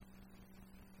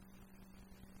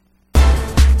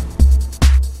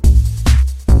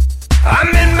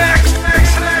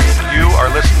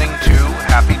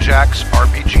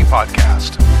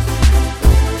Podcast.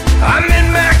 I'm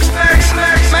in Max.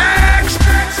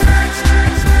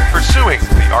 Pursuing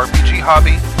the RPG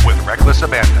hobby with reckless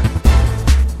abandon.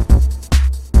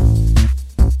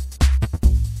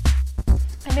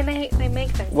 They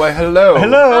make things. Why, hello.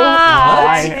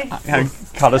 I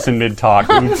caught us in mid-talk.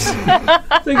 Oops.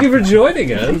 Thank you for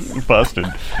joining us. Busted.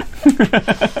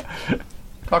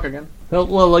 Talk again.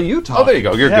 Well, you talk. Oh, there you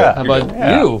go. You're Yeah. good. How You're about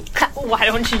good. you? Why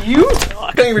don't you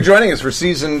talk? Thank you for joining us for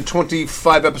season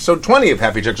 25, episode 20 of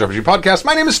Happy Checks RPG Podcast.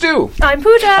 My name is Stu. I'm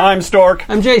Pooja. I'm Stork.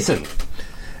 I'm Jason.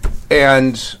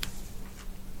 And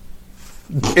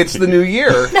it's the new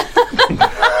year.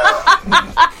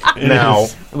 Now,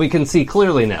 We can see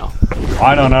clearly now.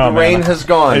 I don't know, the rain man. has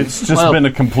gone. It's just Well, been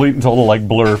a complete and total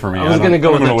blur for me. I was going to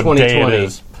go with don't the know what day it 2020.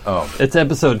 is. It's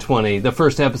episode 20, the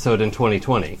first episode in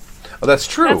 2020. Oh, that's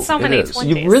true. That's so It many is.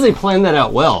 20s. You really planned that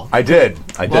out well. I did.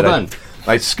 Well done.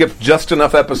 I skipped just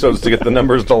enough episodes to get the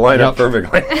numbers to line up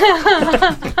perfectly.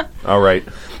 All right.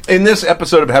 In this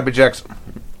episode of Happy Jacks,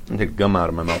 I'm take gum out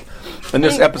of my mouth. In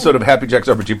this episode of Happy Jacks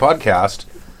RPG Podcast,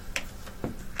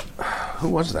 who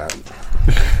was that?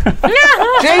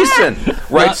 Jason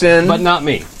writes in But not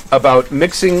me. about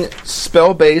mixing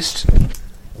spell-based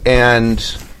and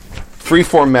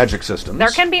freeform magic systems. There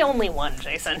can be only one,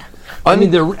 Jason. I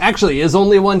mean, there actually is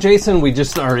only one Jason. We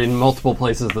just are in multiple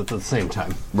places at the same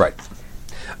time. Right.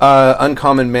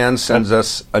 Uncommon Man sends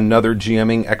us another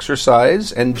GMing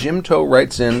exercise, and Jim Toe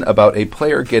writes in about a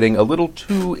player getting a little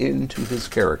too into his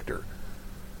character.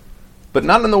 But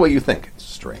not in the way you think. It's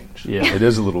strange. Yeah. It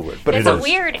is a little weird. But It's it a is.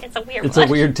 weird It's a one.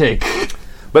 weird take.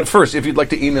 But first, if you'd like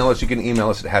to email us, you can email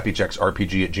us at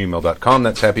happyjacksrpg@gmail.com.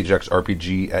 That's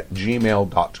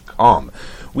happyjacksrpg@gmail.com.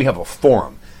 We have a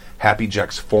forum,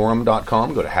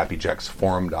 happyjacksforum.com. Go to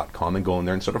happyjacksforum.com and go in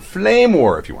there and sort of flame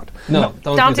war if you want. No,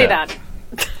 Don't do that.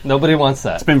 Nobody wants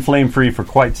that. It's been flame-free for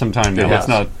quite some time now.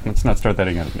 Yeah. Let's not start that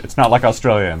again. It's not like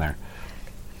Australia in there.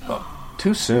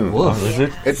 Too soon. Woof. Is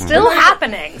it? It's Still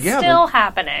happening. Yeah, Still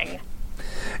happening.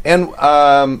 And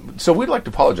so we'd like to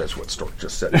apologize for what Stork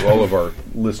just said to all of our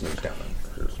listeners down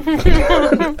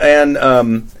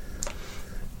there.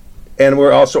 And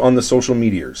we're also on the social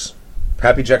meteors.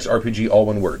 Happy Jacks RPG, all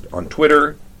one word. On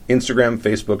Twitter, Instagram,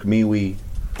 Facebook, MeWe.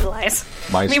 Lies.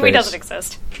 MySpace. MeWe doesn't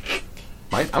exist.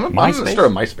 I'm going to MySpace? start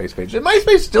a MySpace page.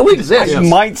 MySpace still exists. It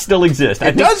might still exist. I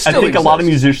does still think a lot of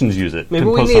exist. musicians use it. Maybe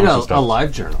to we post need songs and a stuff.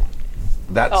 live journal.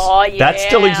 That's Oh, yeah. That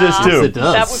still exists, too. Yes, it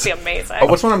does. That would be amazing. oh,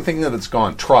 what's one I'm thinking of that's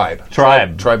gone? Tribe.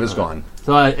 Tribe. Tribe is gone.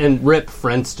 So, and Rip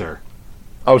Friendster.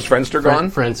 Oh, is Friendster gone?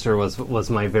 Friendster was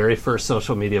my very first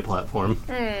social media platform.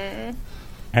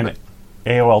 And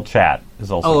AOL chat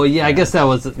is also. Oh yeah, I guess that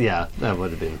was that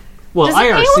would have been. Well, Does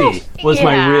IRC AOL was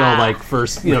my yeah. real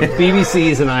first,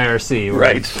 BBCs and IRC. were-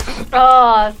 Right.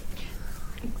 Oh,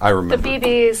 I the remember.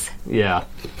 BBs. Yeah.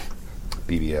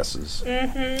 BBSs.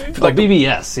 Like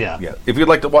BBS. Yeah. Yeah. If you'd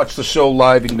like to watch the show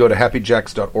live, you can go to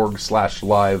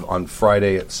happyjacks.org/live on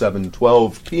Friday at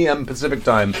 7:12 p.m. Pacific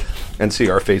Time and see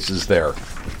our faces there.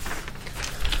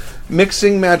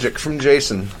 Mixing Magic from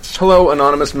Jason. Hello,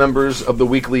 anonymous members of the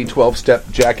weekly 12-step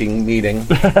jacking meeting.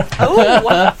 Oh,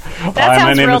 that Hi,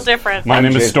 sounds real is, different. My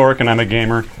name is Jason. Stork, and I'm a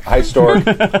gamer. Hi, Stork.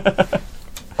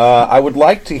 I would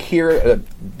like to hear a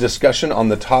discussion on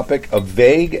the topic of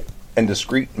vague and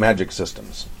discrete magic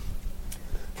systems.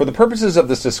 For the purposes of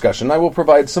this discussion, I will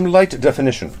provide some light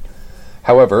definition.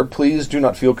 However, please do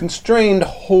not feel constrained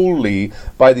wholly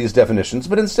by these definitions,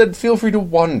 but instead feel free to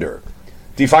wander.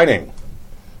 Defining.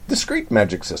 Discrete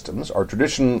magic systems are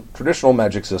traditional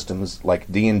magic systems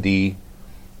like D&D,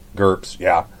 GURPS,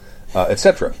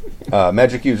 etc.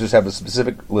 Magic users have a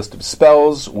specific list of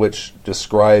spells which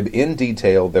describe in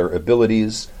detail their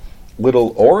abilities.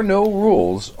 Little or no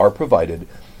rules are provided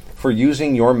for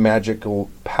using your magical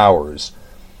powers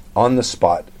on the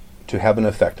spot to have an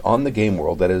effect on the game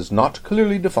world that is not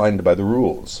clearly defined by the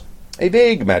rules. A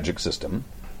vague magic system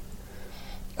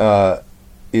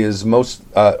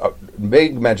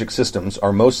vague magic systems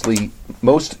are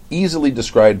most easily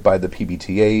described by the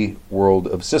PBTA world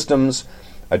of systems.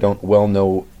 I don't well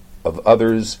know of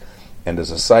others, and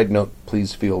as a side note,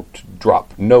 please feel to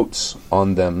drop notes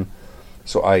on them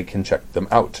so I can check them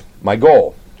out. My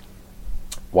goal,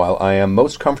 while I am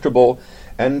most comfortable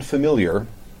and familiar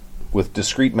with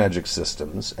discrete magic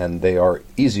systems, and they are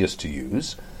easiest to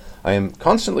use, I am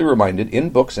constantly reminded in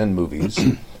books and movies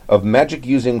of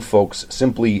magic-using folks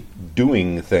simply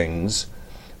doing things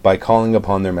by calling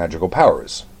upon their magical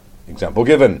powers. Example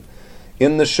given.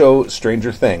 In the show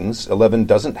Stranger Things, Eleven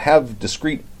doesn't have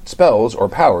discrete spells or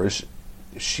powers.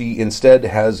 She instead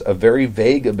has a very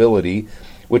vague ability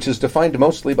which is defined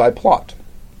mostly by plot.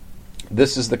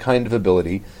 This is the kind of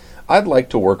ability I'd like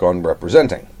to work on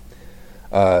representing.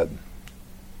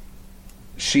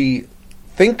 She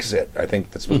thinks it, I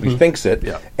think that's supposed to be thinks it,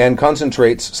 and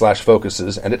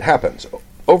concentrates/focuses, and it happens.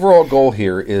 Overall goal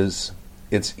here is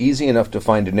it's easy enough to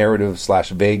find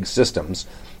narrative/vague systems,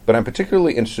 but I'm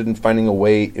particularly interested in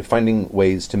finding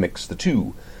ways to mix the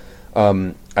two.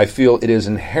 I feel it is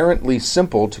inherently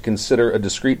simple to consider a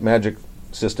discrete magic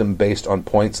system based on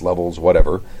points, levels,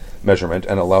 whatever, measurement,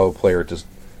 and allow a player to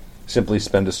simply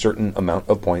spend a certain amount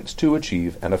of points to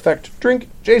achieve an effect. Drink,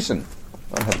 Jason.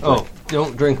 Oh,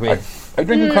 don't drink me. Are you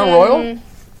drinking Crown Royal?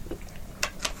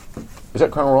 Is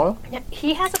that Crown Royal? Yeah,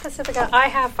 he has a Pacifica. I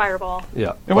have Fireball.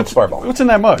 Yeah. And What's Fireball? What's in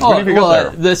that mug? Oh, What have you got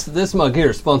well, there? this mug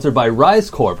here is sponsored by Rise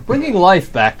Corp, bringing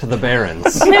life back to the Barrens.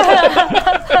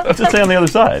 What's it say on the other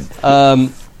side?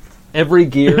 Every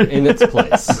gear in its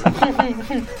place.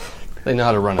 They know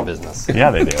how to run a business.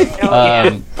 Yeah, they do.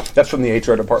 That's from the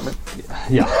HR department?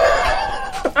 Yeah.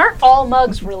 Aren't all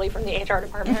mugs really from the HR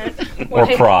department? Or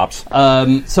Like, props.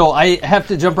 So I have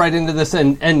to jump right into this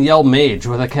and yell mage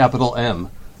with a capital M.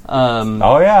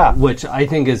 Oh, yeah. Which I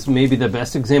think is maybe the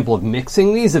best example of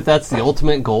mixing these, if that's the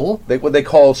ultimate goal. What they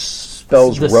call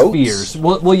spells The rotes? spheres.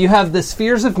 Well, you have the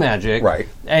spheres of magic, Right.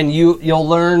 And you'll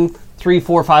learn 3,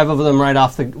 4, 5 of them right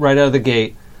out of the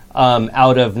gate,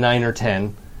 out of 9 or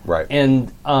 10. Right.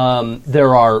 And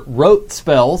there are rote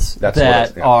spells That's that what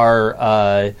it is, yeah.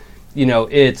 are,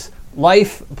 it's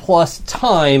life plus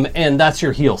time, and that's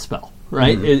your heal spell,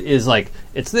 right? Mm-hmm. It is like,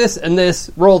 it's this and this,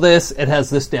 roll this, it has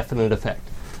this definite effect.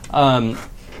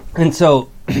 And so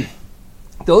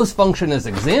those function as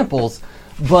examples,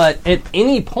 but at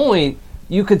any point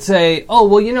you could say, oh,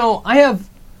 well, I have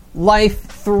life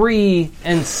 3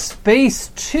 and space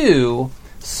 2,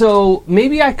 so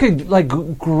maybe I could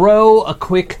grow a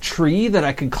quick tree that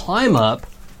I could climb up,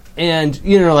 and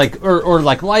or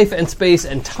life and space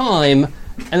and time,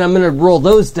 and I'm going to roll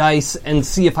those dice and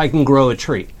see if I can grow a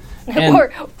tree. And,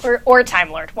 or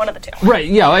Time Lord, one of the two. right,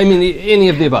 yeah, I mean, any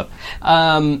of the above.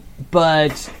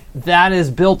 But that is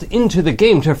built into the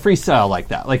game to freestyle like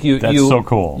that. Like That's so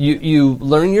cool. You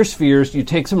learn your spheres, you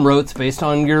take some rotes based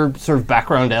on your sort of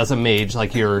background as a mage,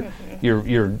 like your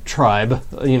tribe,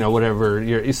 whatever.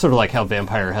 It's sort of like how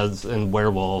vampire has and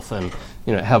werewolf and,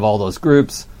 have all those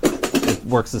groups. It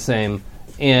works the same.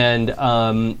 And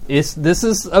this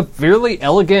is a fairly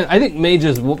elegant, I think mage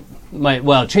is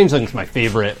Changeling's my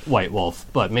favorite White Wolf,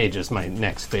 but Mage is my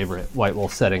next favorite White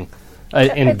Wolf setting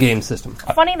in game system.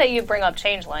 Funny that you bring up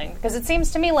Changeling, because it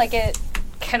seems to me like it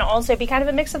can also be kind of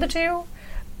a mix of the two.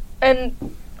 And,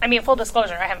 I mean, full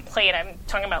disclosure, I haven't played. I'm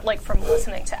talking about, from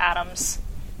listening to Adam's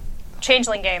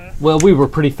Changeling game. Well, we were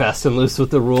pretty fast and loose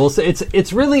with the rules. It's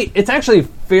actually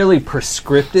fairly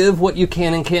prescriptive what you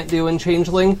can and can't do in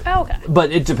Changeling. Oh, okay.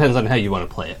 But it depends on how you want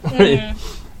to play it. Right?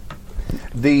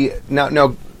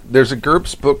 Now, there's a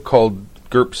GURPS book called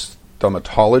GURPS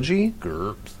Thaumatology.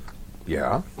 GURPS.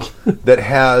 Yeah. That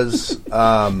has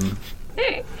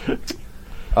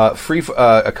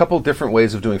a couple different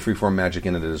ways of doing freeform magic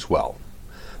in it as well.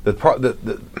 The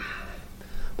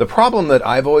problem that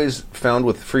I've always found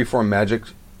with freeform magic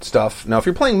stuff. Now, if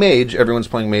you're playing mage, everyone's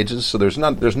playing mages, so there's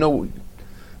no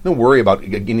worry about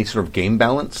any sort of game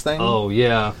balance thing. Oh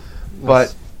yeah.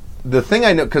 But the thing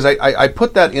I know, because I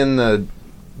put that in the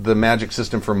magic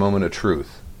system for Moment of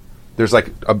Truth. There's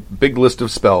a big list of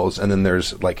spells, and then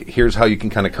there's here's how you can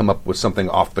kind of come up with something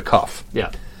off the cuff. Yeah.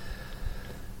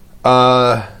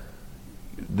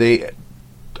 They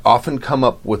often come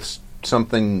up with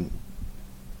something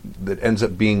that ends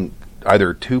up being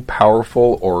either too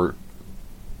powerful or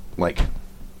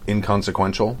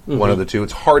inconsequential. Mm-hmm. One of the two.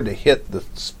 It's hard to hit the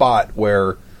spot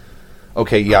where,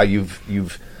 okay, yeah, you've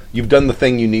done the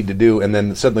thing you need to do, and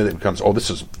then suddenly it becomes, I'm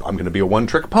going to be a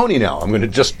one-trick pony now. I'm going to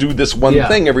just do this one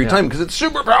thing every time because it's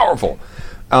super powerful.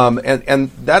 And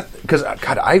that, because,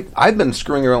 God, I've been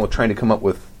screwing around with trying to come up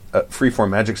with freeform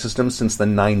magic systems since the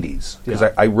 90s. Because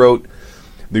I wrote,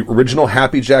 the original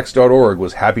HappyJacks.org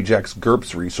was Happy Jack's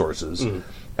GURPS resources. Mm.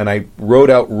 And I wrote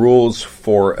out rules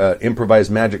for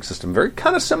improvised magic system. Very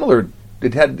kind of similar.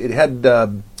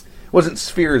 It wasn't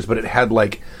spheres, but it had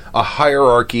a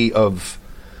hierarchy of,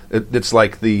 it's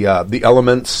like the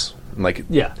elements, and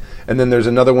then there's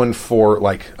another one for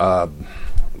life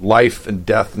and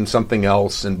death and something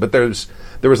else, but there was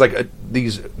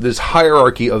this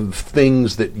hierarchy of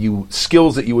things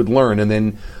skills that you would learn, and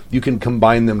then you can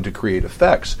combine them to create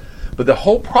effects. But the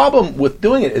whole problem with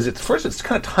doing it is it's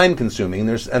kind of time consuming,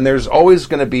 and there's always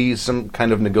going to be some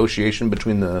kind of negotiation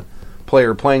between the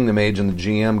player playing the mage and the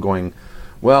GM going,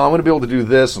 well, I'm going to be able to do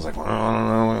this. And it's like, well,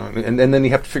 I don't know. And then you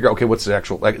have to figure out, okay, what's the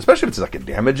actual, like, especially if it's like a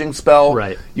damaging spell.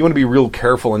 Right. You want to be real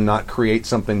careful and not create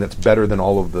something that's better than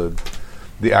all of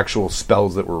the actual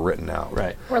spells that were written out.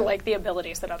 Right. Or like the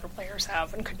abilities that other players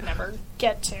have and could never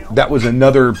get to. That was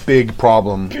another big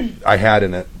problem I had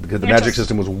in it, because the magic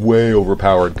system was way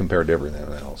overpowered compared to everything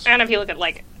else. And if you look at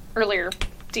like earlier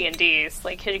D&Ds,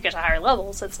 like as you get to higher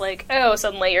levels, it's like, oh,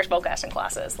 suddenly your spellcasting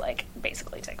classes like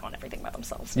basically take on everything by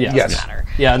themselves. Yeah. It Yes. doesn't matter.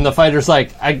 Yeah, and the fighter's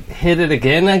like, I hit it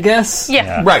again, I guess?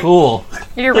 Yeah. Right. Cool.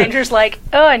 Your ranger's like,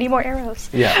 oh, I need more arrows.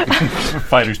 Yeah.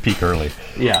 Fighters peak early.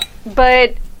 Yeah.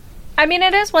 But, I mean,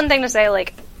 it is one thing to say,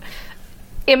 like,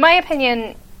 in my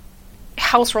opinion,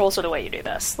 house rules are the way you do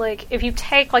this. Like, if you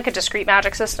take, like, a discrete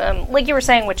magic system, like you were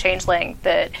saying with Changeling,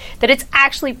 that it's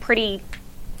actually pretty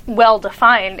well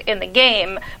defined in the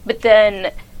game, but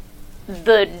then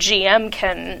the GM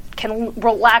can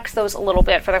relax those a little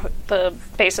bit for the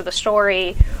base of the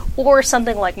story, or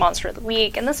something like Monster of the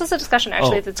Week. And this is a discussion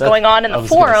actually that's going on in the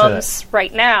forums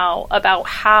right now about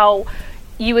how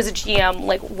you as a GM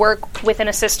like work within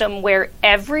a system where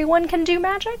everyone can do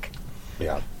magic.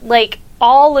 Yeah. Like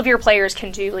all of your players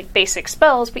can do like basic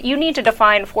spells, but you need to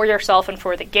define for yourself and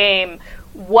for the game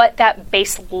what that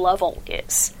base level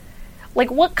is. Like,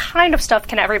 what kind of stuff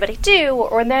can everybody do?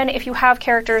 Or then if you have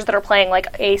characters that are playing, like,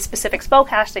 a specific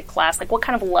spellcasting class, like, what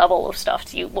kind of level of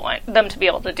stuff do you want them to be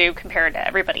able to do compared to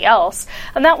everybody else?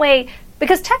 And that way,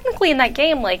 because technically in that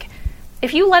game, like,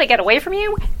 if you let it get away from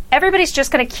you, everybody's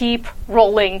just going to keep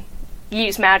rolling,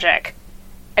 use magic,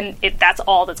 and that's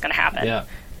all that's going to happen. Yeah.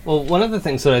 Well, one of the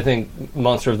things that I think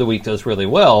Monster of the Week does really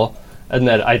well, and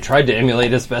that I tried to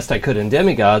emulate as best I could in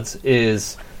Demigods,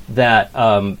 is that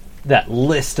that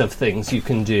list of things you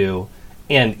can do,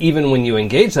 and even when you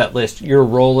engage that list, you're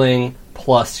rolling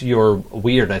plus your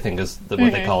weird, I think is what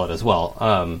they call it as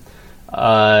well.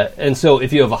 And so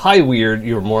if you have a high weird,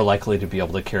 you're more likely to be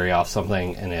able to carry off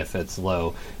something, and if it's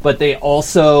low. But they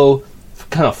also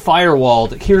kind of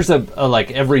firewalled, here's a like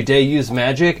everyday use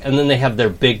magic, and then they have their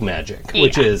big magic,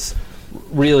 which is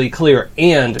really clear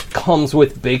and comes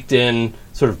with baked in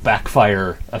sort of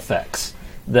backfire effects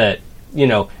that, you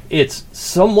know, it's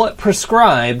somewhat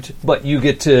prescribed, but you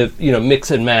get to, you know, mix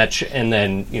and match and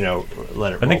then, you know,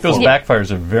 let it roll. I think those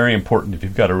backfires are very important if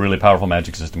you've got a really powerful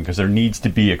magic system, because there needs to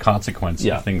be a consequence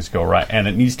if things go right. And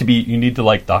it needs to be, you need to,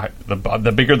 like,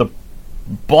 the bigger the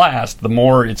blast, the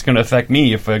more it's going to affect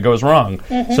me if it goes wrong.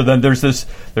 So then there's this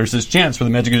chance where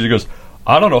the magic user goes,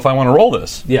 I don't know if I want to roll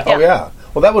this. Yeah. Oh, yeah.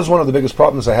 Well, that was one of the biggest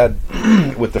problems I had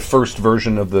with the first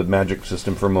version of the magic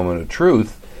system for Moment of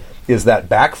Truth, is that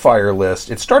backfire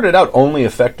list. It started out only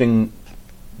affecting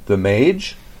the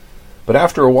mage, but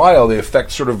after a while the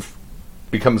effect sort of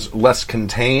becomes less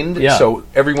contained, so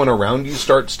everyone around you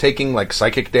starts taking like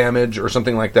psychic damage or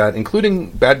something like that,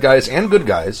 including bad guys and good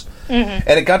guys. And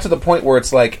it got to the point where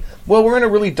it's like, well, we're in a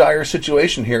really dire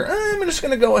situation here. I'm just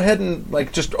going to go ahead and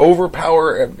like just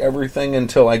overpower everything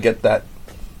until I get that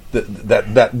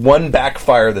one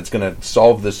backfire that's going to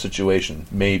solve this situation,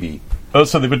 maybe. Oh,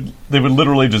 so they would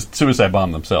literally just suicide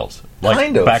bomb themselves, like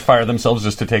Kind of. backfire themselves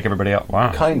just to take everybody out.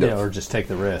 Wow, Kind of. Yeah, or just take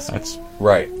the risk. that's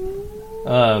Right.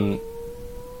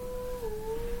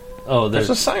 There's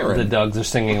a siren. The dogs are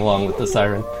singing along with the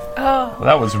siren.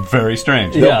 that was very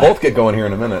strange. They'll both get going here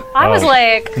in a minute. I was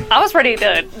like, I was ready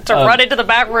to run into the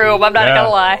back room. I'm not Yeah. gonna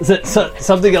lie.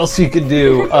 Something else you could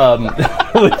do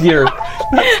with your...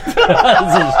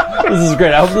 this is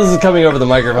great. I hope this is coming over the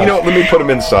microphone. You know what? Let me put them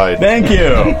inside. Thank you.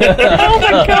 Oh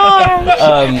my god!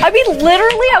 I mean,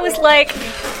 literally, I was like,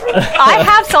 I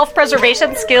have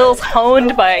self-preservation skills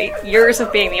honed by years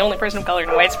of being the only person of color in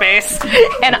white space,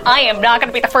 and I am not going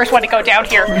to be the first one to go down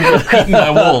here.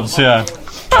 By wolves, yeah.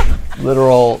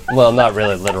 Literal, well, not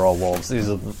really literal wolves. These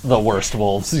are the worst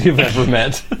wolves you've ever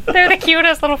met. They're the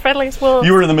cutest little friendliest wolves.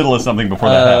 You were in the middle of something before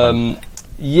that happened.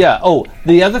 Yeah. Oh,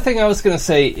 the other thing I was going to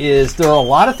say is there are a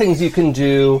lot of things you can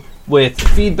do with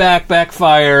feedback,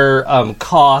 backfire,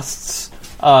 costs.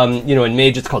 In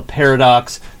Mage it's called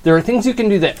Paradox. There are things you can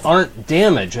do that aren't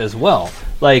damage as well,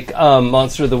 like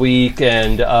Monster of the Week,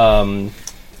 and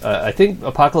I think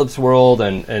Apocalypse World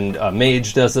and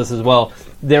Mage does this as well.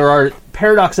 There are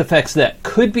paradox effects that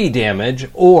could be damage,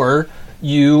 or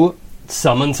you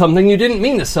summon something you didn't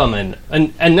mean to summon,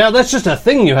 and now that's just a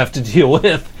thing you have to deal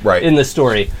with in the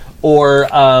story. Or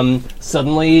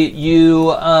suddenly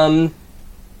you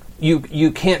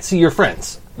can't see your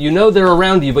friends. You know they're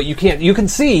around you, but you can't. You can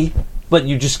see, but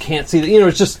you just can't see.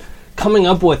 It's just coming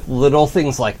up with little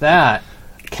things like that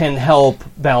can help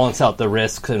balance out the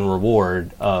risks and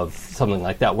reward of something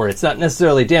like that, where it's not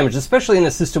necessarily damage, especially in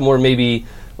a system where maybe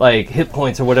like hit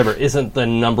points or whatever isn't the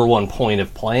number one point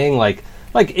of playing. Like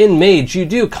in Mage, you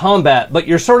do combat, but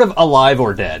you're sort of alive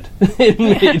or dead in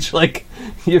Mage. Like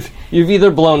you've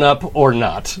either blown up or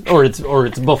not, or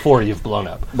it's before you've blown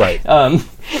up. Right.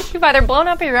 You've either blown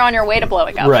up or you're on your way to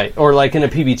blowing up. Right. Or like in a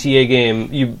PBTA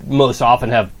game, you most often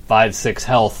have 5-6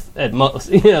 health at most.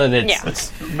 And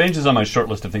it's Mage is on my short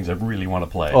list of things I really want to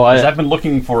play. Oh, I've been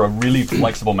looking for a really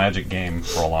flexible Magic game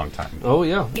for a long time. Oh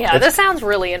yeah. Yeah, this sounds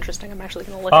really interesting. I'm actually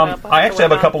going to look it up. I actually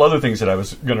have a couple other things that I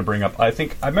was going to bring up. I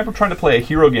remember trying to play a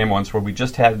hero game once where we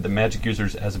just had the Magic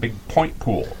users as a big point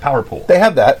pool, power pool. They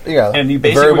have that, yeah. And you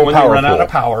basically, Variable when you power run out pool. of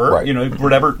power,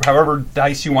 Right. however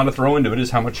dice you want to throw into it is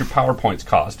how much your power points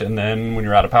cost. And then when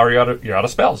you're out of power, you're out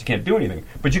of spells. You can't do anything.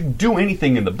 But you can do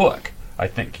anything in the book. I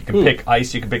think you can pick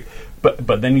ice. You can pick,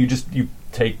 but then you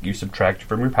subtract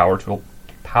from your power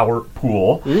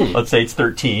pool. Let's say it's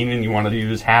 13, and you wanted to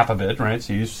use half of it, right?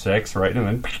 So you use 6, right,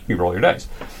 and then you roll your dice.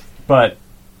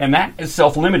 And that is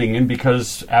self-limiting, and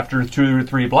because after 2 or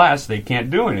 3 blasts, they can't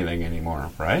do anything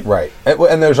anymore, right? Right.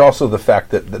 And there's also the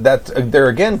fact that there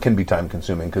again can be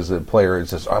time-consuming because the player is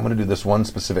just, I'm going to do this one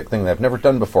specific thing that I've never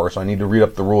done before, so I need to read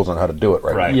up the rules on how to do it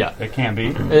right. Right. Yeah. It can be.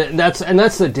 And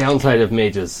that's the downside of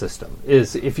Mage's system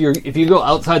is if you go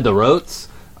outside the rotes,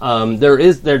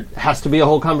 there has to be a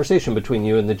whole conversation between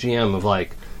you and the GM of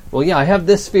like, well, yeah, I have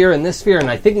this sphere, and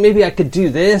I think maybe I could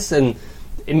do this, and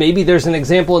maybe there's an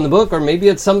example in the book, or maybe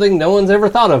it's something no one's ever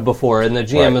thought of before, and the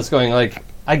GM is going like,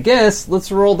 I guess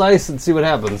let's roll dice and see what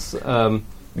happens.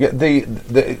 Yeah,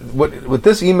 what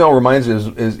this email reminds me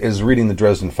is reading the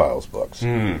Dresden Files books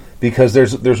because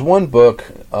there's one book,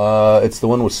 it's the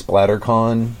one with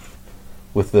SplatterCon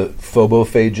with the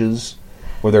phobophages,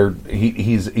 where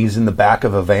he's in the back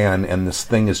of a van and this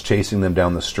thing is chasing them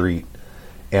down the street,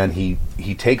 and he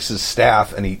takes his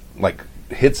staff and he like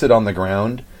hits it on the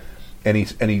ground, and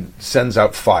he sends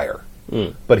out fire,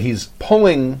 but he's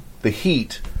pulling the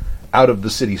heat out of the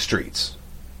city streets.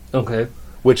 Okay.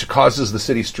 Which causes the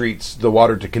city streets, the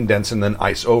water to condense and then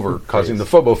ice over, causing the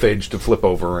phobophage to flip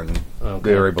over, and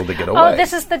they're able to get away. Oh,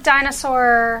 this is the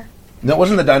dinosaur. No, it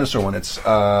wasn't the dinosaur one. It's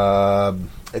God,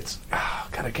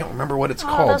 I can't remember what it's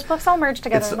called. Those books all merge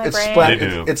together in my brain. They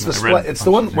do. It's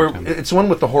the one where it's the one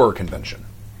with the horror convention.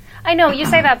 I know you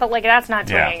say that, but like that's not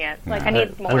doing it. Like I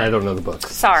need more. And I don't know the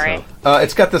books. Sorry. So.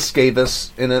 It's got the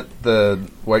Skavis in it, the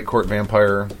White Court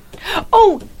vampire.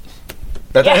 Oh.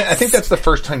 I think that's the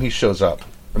first time he shows up.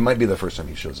 It might be the first time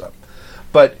he shows up.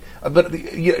 But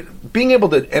being able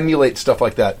to emulate stuff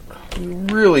like that,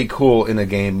 really cool in a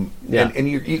game. Yeah. And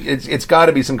it's got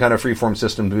to be some kind of freeform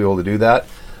system to be able to do that.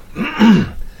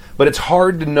 But it's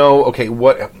hard to know, okay,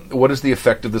 what is the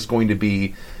effect of this going to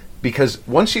be? Because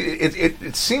once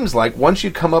it seems like once you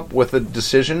come up with a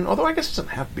decision, although I guess it doesn't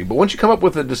have to be, but once you come up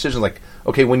with a decision like,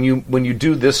 okay, when you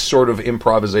do this sort of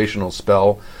improvisational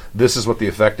spell, this is what the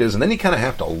effect is, and then you kind of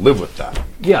have to live with that.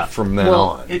 Yeah. From then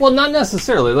on. Well, not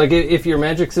necessarily. Like if your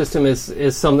magic system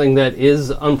is something that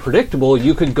is unpredictable,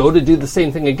 you could go to do the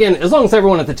same thing again, as long as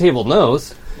everyone at the table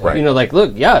knows. Right. You know, like,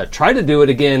 look, yeah, try to do it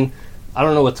again. I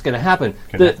don't know what's going to happen.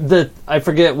 I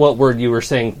forget what word you were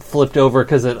saying, flipped over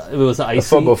because it was icy.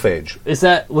 The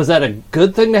phobophage. Was that a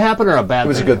good thing to happen or a bad thing? It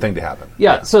was a good thing to happen.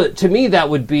 Yeah, so to me that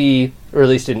would be, or at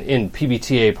least in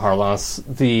PBTA parlance,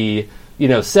 the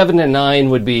 7 and 9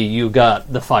 would be you got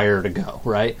the fire to go,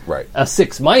 right? Right. A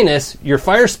 6-, your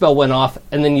fire spell went off,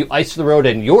 and then you iced the road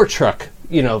and your truck,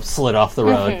 slid off the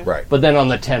road. Right. But then on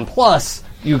the 10+,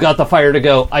 you got the fire to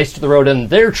go, iced the road, and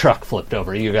their truck flipped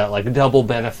over. You got like a double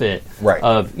benefit. Right.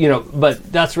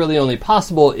 But that's really only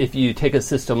possible if you take a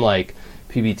system like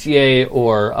PBTA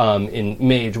or in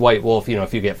Mage White Wolf,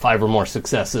 if you get 5 or more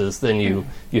successes, then you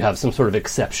have some sort of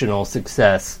exceptional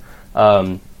success.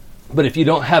 But if you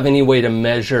don't have any way to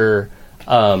measure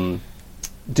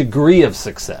degree of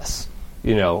success,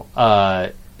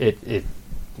 it's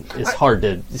hard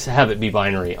to have it be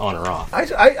binary on or off.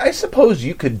 I suppose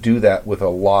you could do that with a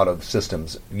lot of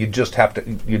systems. You just have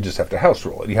to house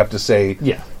rule it. You have to say,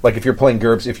 like if you're playing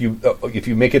GURPS, if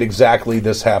you make it exactly,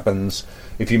 this happens.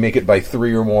 If you make it by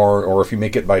 3 or more, or if you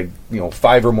make it by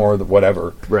 5 or more,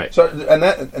 whatever. Right. So and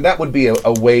that would be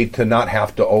a way to not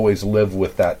have to always live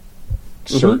with that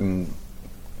certain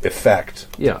effect.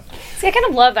 Yeah. See, I kind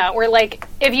of love that. Where like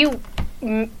if you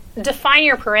define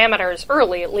your parameters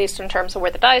early, at least in terms of where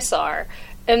the dice are,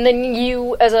 and then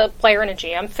you, as a player and a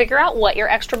GM, figure out what your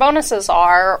extra bonuses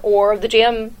are, or the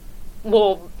GM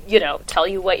will, tell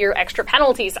you what your extra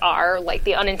penalties are, like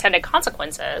the unintended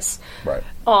consequences. Right.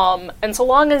 And so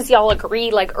long as y'all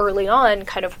agree, like early on,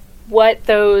 kind of what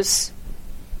those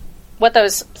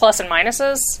plus and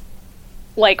minuses,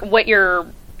 like what your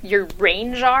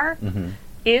range are,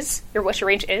 is, or what your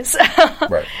range is,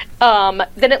 Right.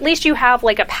 then at least you have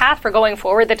like a path for going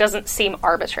forward that doesn't seem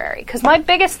arbitrary. Because my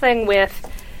biggest thing with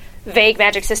vague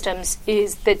magic systems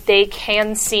is that they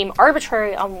can seem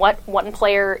arbitrary on what one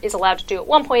player is allowed to do at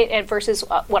one point and versus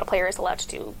what a player is allowed to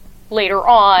do later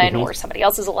on, or somebody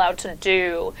else is allowed to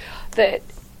do. That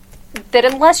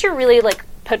unless you're really like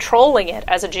patrolling it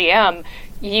as a GM,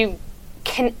 you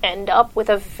can end up with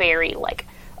a very like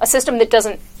a system that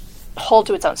doesn't hold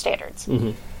to its own standards.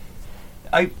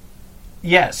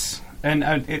 Yes, and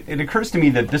it occurs to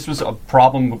me that this was a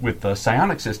problem with the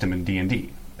psionic system in D&D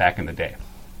back in the day.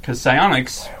 Because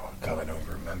psionics... God, I don't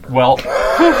even remember. Well,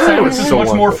 psionics is So much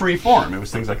long more ago. free form. It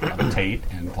was things like levitate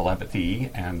and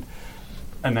telepathy, and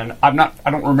then I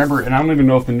don't remember, and I don't even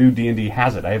know if the new D&D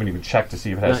has it. I haven't even checked to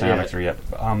see if it has Not psionics yet. or yet.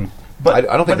 But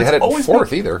I don't think they had it in always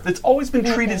fourth either. It's always been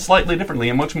treated slightly differently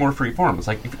and much more free form. It's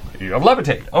like, if you have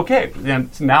levitate, okay.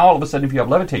 And now all of a sudden, if you have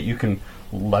levitate, you can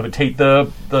levitate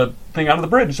the thing out of the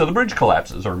bridge so the bridge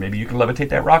collapses, or maybe you can levitate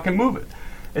that rock and move it.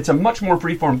 It's a much more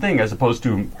free-form thing as opposed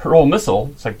to hurl missile.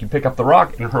 It's like you pick up the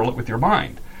rock and hurl it with your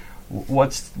mind.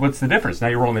 What's the difference? Now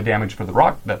you're rolling the damage for the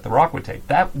rock that the rock would take.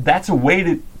 That's a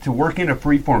way to work in a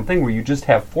free-form thing where you just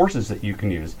have forces that you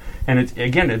can use. And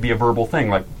it'd be a verbal thing.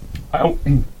 Like,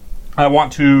 I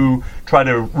want to try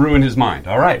to ruin his mind.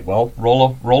 All right, well,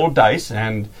 roll a dice,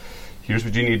 and here's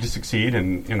what you need to succeed.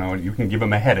 And you can give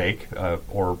him a headache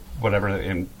or whatever,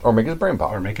 Or make his brain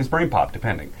pop. or make his brain pop,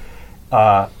 depending.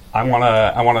 I want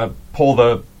to pull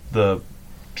the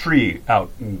tree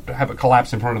out and have it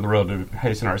collapse in front of the road to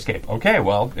hasten our escape. Okay,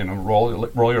 well, roll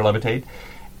your levitate.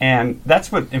 And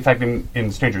that's what, in fact,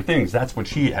 in Stranger Things, that's what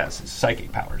she has, is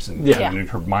psychic powers. And, and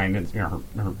her mind, and, her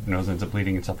nose ends up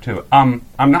bleeding and stuff, too. I'm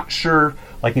not sure,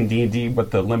 like in D&D, what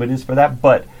the limit is for that.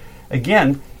 But,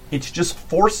 again, it's just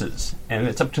forces. And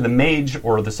it's up to the mage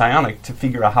or the psionic to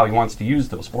figure out how he wants to use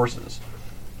those forces.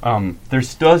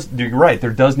 You're right, there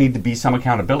does need to be some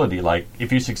accountability. Like,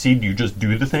 if you succeed, do you just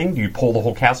do the thing? Do you pull the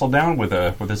whole castle down with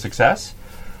a success?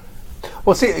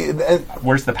 Well, see,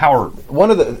 Where's the power?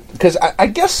 Because I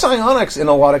guess psionics in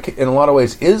a lot of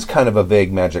ways is kind of a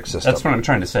vague magic system. That's what I'm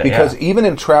trying to say. Because yeah. even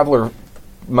in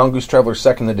Mongoose Traveler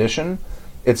 2nd Edition,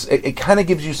 it kind of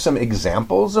gives you some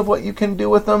examples of what you can do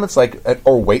with them. It's like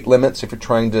or weight limits if you're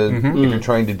trying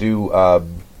to do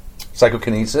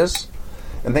psychokinesis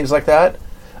and things like that.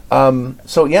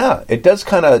 So yeah, it does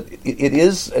kind of it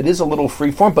is a little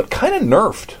freeform, but kind of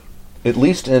nerfed, at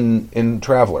least in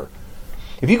Traveler.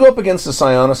 If you go up against a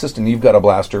psionicist and you've got a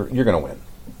blaster, you're going to win.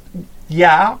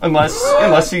 Yeah,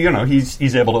 unless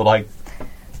he's able to like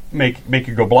make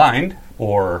you go blind,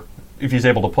 or if he's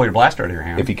able to pull your blaster out of your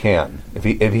hand. If he can, if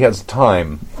he has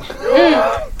time.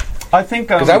 I think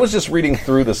because I was just reading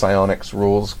through the psionics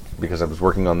rules because I was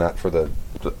working on that for the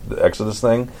Exodus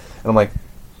thing, and I'm like,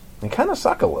 they kind of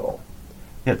suck a little.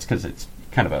 Yeah, it's because it's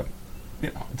kind of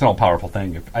it's an all-powerful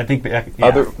thing. I think I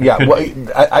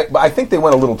think they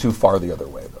went a little too far the other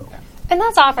way though. And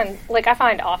that's often, I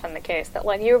find often the case that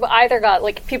you've either got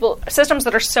systems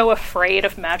that are so afraid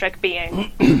of magic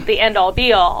being the end-all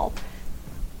be-all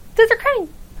that they're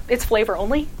it's flavor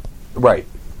only. Right,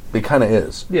 it kind of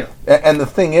is. Yeah, and the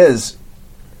thing is,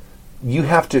 you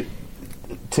have to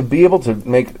be able to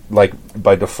make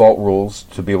by default rules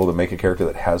to be able to make a character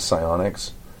that has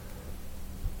psionics.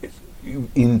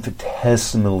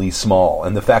 Infinitesimally small,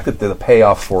 and the fact that the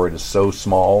payoff for it is so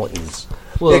small is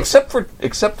except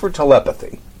for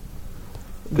telepathy,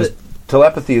 because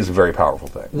telepathy is a very powerful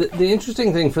thing. The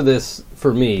interesting thing for this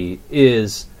for me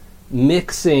is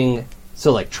mixing.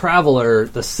 So Traveler,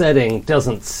 the setting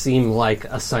doesn't seem like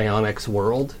a psionics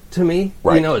world to me.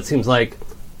 Right. It seems like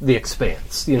The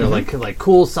Expanse. Like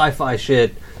cool sci-fi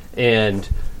shit and.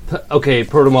 Okay,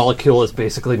 protomolecule is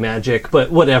basically magic, but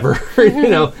whatever,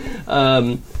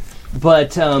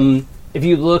 But if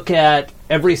you look at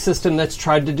every system that's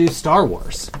tried to do Star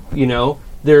Wars,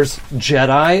 there's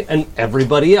Jedi and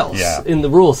everybody else in the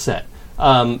rule set.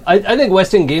 I think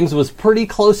West End Games was pretty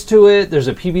close to it. There's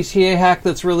a PBTA hack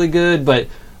that's really good, but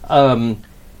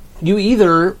you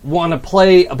either want to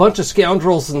play a bunch of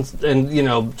scoundrels and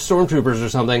stormtroopers or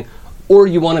something, or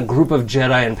you want a group of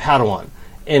Jedi and Padawan.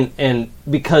 And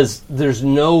because there's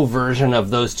no version of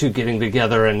those two getting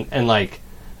together and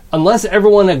unless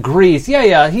everyone agrees,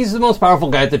 he's the most powerful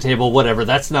guy at the table, whatever,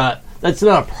 that's not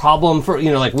a problem for,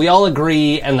 we all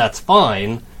agree and that's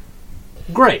fine.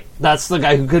 Great. That's the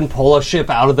guy who can pull a ship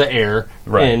out of the air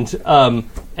and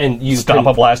you stop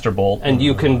a blaster bolt. And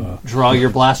you can draw your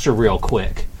blaster real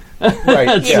quick.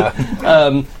 Right.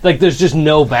 Yeah. Like there's just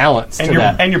no balance to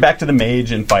that. And you're back to the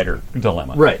mage and fighter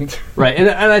dilemma. Right, right, and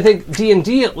I think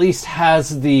D&D at least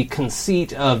has the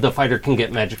conceit of the fighter can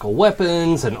get magical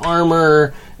weapons and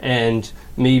armor, and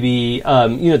maybe in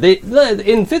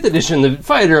 5th edition the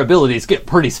fighter abilities get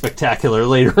pretty spectacular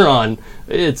later on.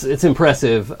 It's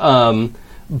impressive,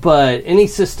 but any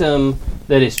system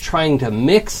that is trying to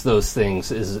mix those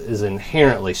things is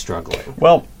inherently struggling.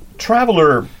 Well,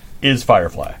 Traveler is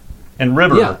Firefly, and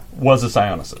River was a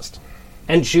psionicist.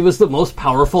 And she was the most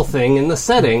powerful thing in the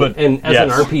setting, and as an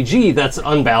RPG, that's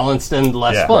unbalanced and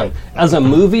less fun. As a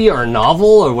movie or a novel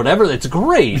or whatever, it's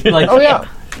great. Like,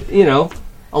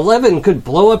 11 could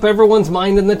blow up everyone's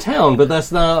mind in the town, but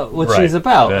that's not what she's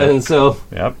about. Yeah. And so,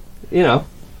 Yep.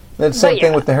 It's the same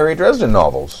thing with the Harry Dresden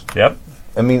novels. Yep.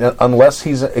 I mean, unless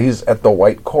he's at the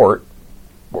White Court,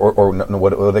 or what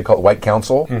do they call it, White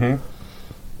Council,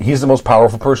 he's the most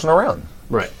powerful person around.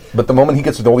 right. But the moment he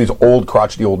gets with all these old,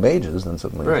 crotchety old mages, then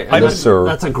suddenly... Right. Yes,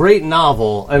 That's a great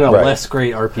novel and a less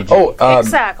great RPG. Oh,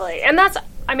 Exactly. And that's,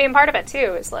 I mean, part of it,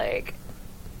 too, is, like,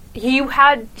 he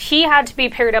had to be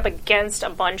paired up against a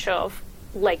bunch of,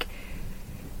 like,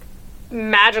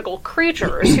 magical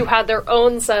creatures who had their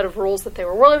own set of rules that they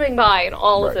were living by and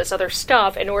all of this other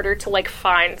stuff in order to, like,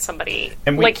 find somebody,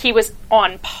 like, he was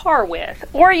on par with.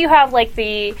 Or you have, like,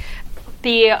 the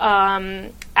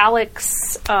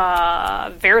Alex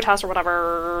Veritas or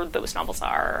whatever those novels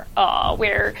are,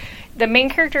 where the main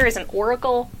character is an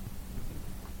oracle.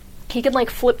 He can, like,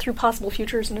 flip through possible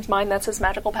futures in his mind. That's his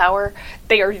magical power.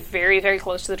 They are very, very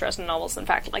close to the Dresden novels. In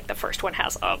fact, like, the first one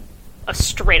has a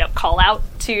straight-up call-out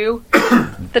to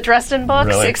the Dresden books,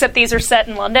 Really? except these are set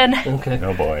in London. Okay.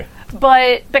 Oh, boy.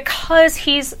 But because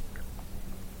he's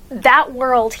that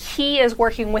world, he is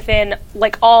working within,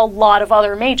 like, a lot of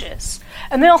other mages.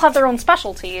 And they all have their own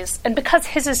specialties. And because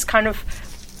his is kind of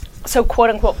so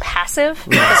quote-unquote passive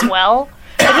as well,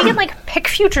 and he can, like, pick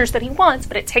futures that he wants,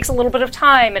 but it takes a little bit of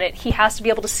time, and he has to be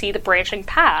able to see the branching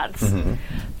paths.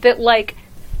 That, like,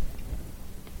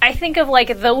 I think of,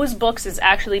 like, those books as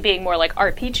actually being more, like,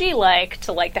 RPG-like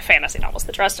to, like, the fantasy novels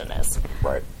that Dresden is.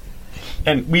 right.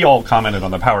 And we all commented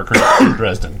on the power creep in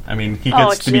Dresden. I mean, he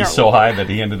gets to be it's so high that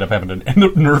he ended up having to end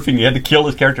up nerfing. He had to kill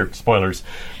his character. Spoilers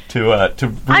to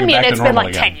bring him back It's to been, normal like,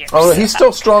 again. 10 years. Oh, he's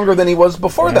still stronger than he was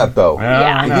before that, though.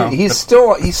 I know. He's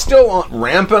still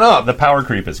ramping up. The power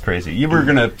creep is crazy. You were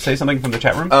going to say something from the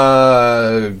chat room?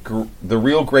 The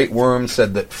Real Great Worm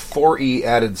said that 4E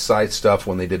added side stuff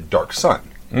when they did Dark Sun.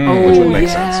 Oh, Which would make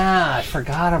sense. I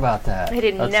forgot about that.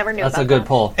 Never knew That's about a good that.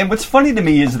 pull. And what's funny to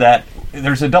me is that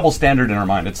there's a double standard in our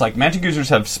mind. It's like magic users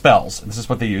have spells. This is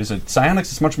what they use. Psionics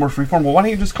is much more freeform. Well, why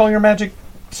don't you just call your magic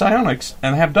psionics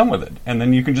and have done with it? And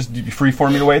then you can just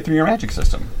freeform your way through your magic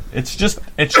system. It's just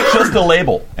a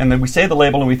label. And then we say the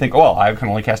label and we think, oh, well, I can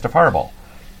only cast a fireball.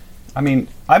 I mean,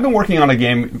 I've been working on a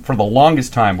game for the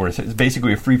longest time where it's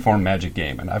basically a freeform magic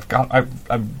game. And I've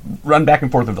run back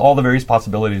and forth with all the various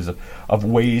possibilities of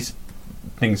ways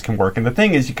things can work. And the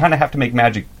thing is, you kind of have to make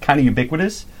magic kind of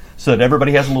ubiquitous so that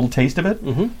everybody has a little taste of it.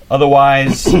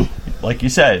 Otherwise, like you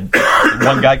said,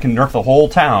 one guy can nerf the whole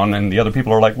town, and the other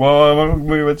people are like, well,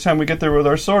 by the time we get there with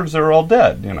our swords, they're all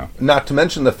dead, you know. Not to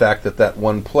mention the fact that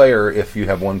one player, if you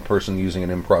have one person using an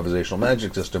improvisational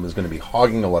magic system, is going to be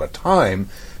hogging a lot of time,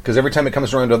 because every time it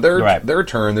comes around to their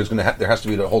turn, there has to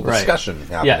be a whole discussion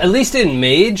happening. Yeah, at least in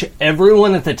Mage,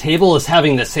 everyone at the table is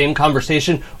having the same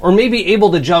conversation, or maybe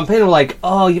able to jump in and like,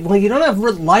 oh, well, you don't have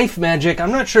life magic.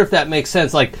 I'm not sure if that makes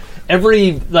sense. Like, I've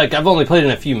only played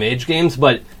in a few Mage games,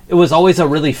 but it was always a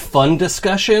really fun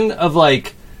discussion of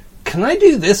like, can I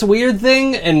do this weird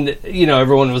thing? And,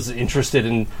 everyone was interested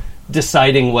in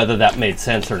deciding whether that made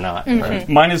sense or not. Right?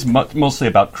 Mine is mostly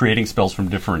about creating spells from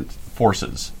different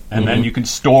forces. And then you can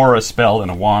store a spell in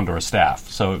a wand or a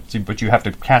staff. But you have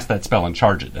to cast that spell and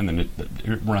charge it, and then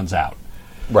it runs out.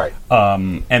 Right.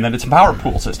 And then it's a power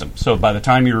pool system. So by the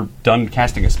time you're done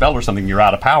casting a spell or something, you're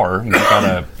out of power, and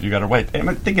you gotta wait.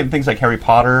 I'm thinking of things like Harry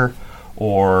Potter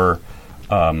or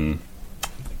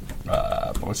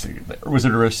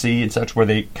Wizard of Sea and such, where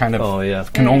they kind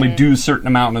of can only do a certain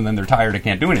amount, and then they're tired and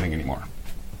can't do anything anymore.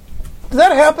 Does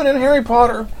that happen in Harry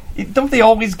Potter? Don't they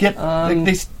always get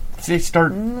they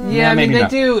start? Yeah, I mean, they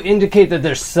do indicate that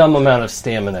there's some amount of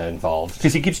stamina involved.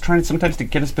 Because he keeps trying sometimes to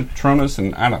get his Patronus,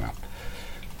 and I don't know.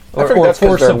 I think that's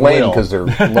because they're lame because they're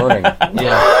learning.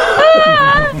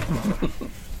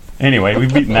 Anyway,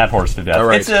 we've beaten that horse to death. All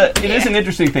right. It is an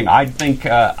interesting thing. I think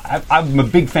I'm a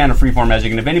big fan of freeform magic,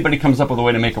 and if anybody comes up with a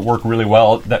way to make it work really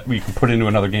well that we can put into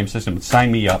another game system,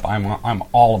 sign me up. I'm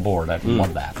all aboard. I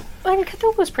love that. And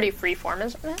Cthulhu's pretty freeform,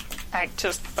 isn't it?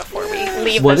 Just before we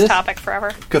leave What this is? topic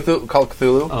forever. Call it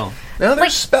Cthulhu. Oh. Now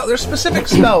there's specific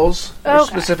spells. There's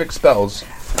Okay. specific spells.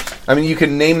 I mean, you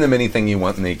can name them anything you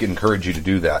want, and they encourage you to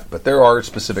do that. But there are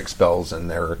specific spells,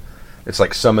 and it's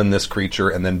like summon this creature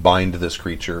and then bind this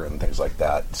creature and things like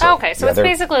that. So, Okay, so yeah, it's they're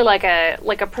basically like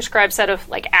a prescribed set of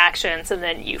like actions, and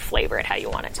then you flavor it how you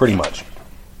want it to. pretty be. much.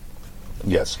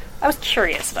 Yes. I was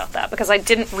curious about that because I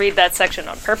didn't read that section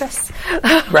on purpose.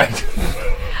 Right.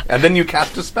 And then you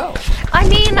cast a spell. I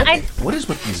mean, What is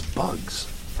with these bugs?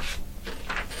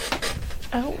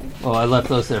 oh, I left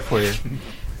those there for you.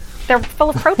 they're full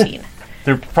of protein.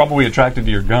 They're probably attracted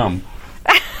to your gum.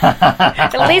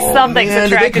 At least something's Man,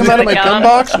 did they attracted come to out the of my gum. gum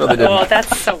box? No, they didn't. Oh,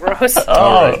 that's so gross.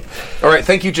 All right.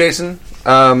 Thank you, Jason.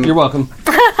 You're welcome.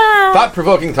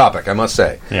 Thought-provoking topic, I must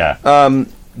say. Yeah.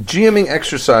 GMing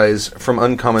exercise from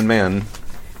Uncommon Man.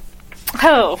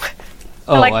 Oh,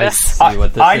 Oh, like this. see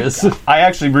what this is. I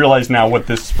actually realize now what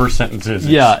this first sentence is.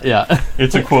 Yeah.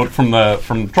 It's a quote from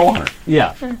Troll Hunter.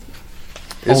 Yeah. Is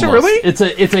it Almost. really?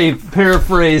 It's a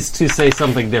paraphrase to say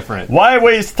something different. Why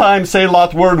waste time say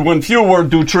lot word when few word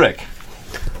do trick?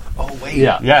 Oh, wait.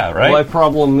 Yeah. Yeah, right? Why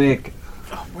problem make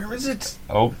Where is it?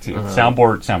 Oh,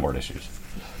 soundboard issues.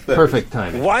 perfect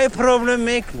timing? Why problem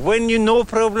make when you know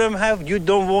problem have you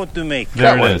don't want to make?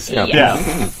 There one. it is. Yeah.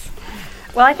 Yeah.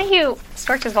 well, I think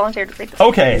Stork has volunteered to read this.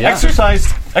 Okay, Yeah. exercise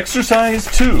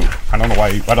 2. I don't know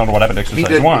what happened to He exercise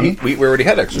did. 1. We already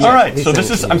had exercise. All right, He so said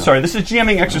this is, it, I'm yeah. sorry, this is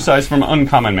GMing exercise from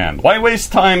Uncommon Man. Why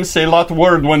waste time, say lot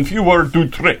word when few word do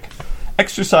trick?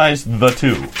 Exercise the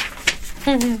 2.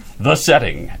 The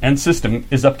setting and system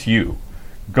is up to you.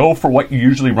 Go for what you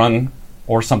usually run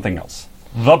or something else.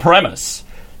 The premise.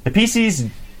 The PC's,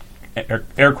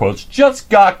 air quotes, just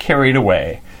got carried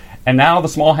away, and now the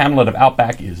small hamlet of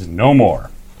Outback is no more.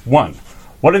 1.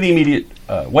 What is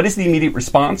the immediate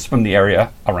response from the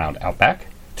area around Outback?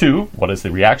 2. What is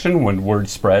the reaction when word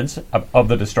spreads of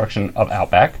the destruction of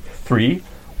Outback? 3.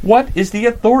 What is the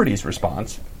authorities'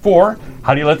 response? 4.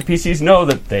 How do you let the PCs know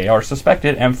that they are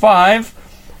suspected? And 5.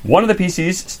 One of the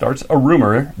PCs starts a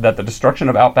rumor that the destruction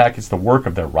of Outback is the work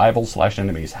of their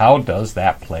rivals/enemies. How does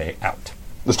that play out?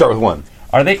 Let's start with 1.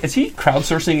 Is he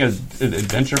crowdsourcing an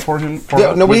adventure for him?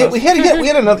 Yeah, no, we us? had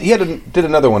another. Did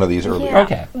another one of these earlier. Yeah.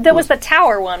 Okay. There was the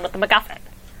tower one with the MacGuffin.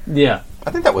 Yeah.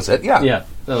 I think that was it. Yeah. Yeah.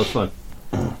 That was fun.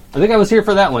 I think I was here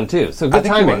for that one too. So good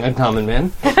think you timing, were. Uncommon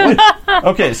Man.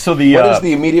 Okay, so What is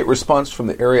the immediate response from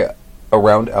the area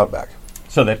around Outback?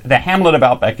 so the hamlet of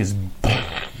Outback is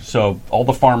so all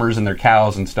the farmers and their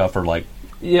cows and stuff are like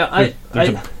Yeah, there's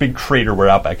a big crater where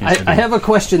Outback used to be. I have a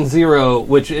question 0,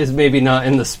 which is maybe not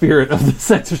in the spirit of this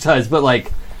exercise, but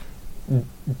like,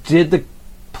 did the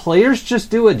players just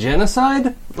do a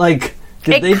genocide? Like,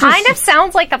 did they It kind just, of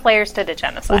sounds like the players did a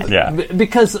genocide. yeah.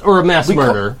 because or a mass We call-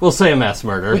 murder? We'll say a mass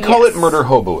murder, We call it murder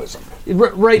hoboism.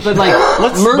 right? But like,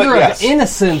 murder but yes. of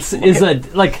innocence is a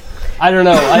like. I don't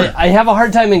know. I have a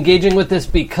hard time engaging with this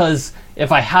because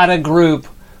if I had a group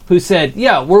who said,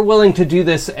 "Yeah, we're willing to do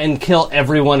this and kill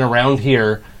everyone around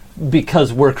here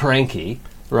because we're cranky,"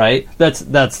 right? That's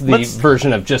the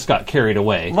version of just got carried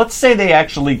away. Let's say they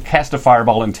actually cast a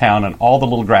fireball in town and all the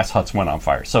little grass huts went on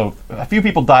fire. So a few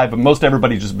people died, but most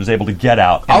everybody just was able to get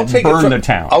out and burn the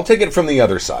town. I'll take it from the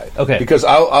other side. Okay. Because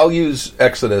I'll use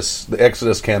the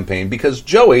Exodus campaign, because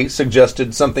Joey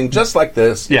suggested something just like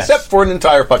this, Yes. except for an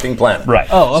entire fucking planet. Right.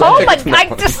 Oh, okay. Oh take my! it from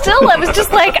that I was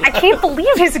just like, I can't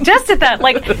believe he suggested that.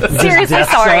 Like, seriously,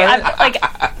 Death sorry.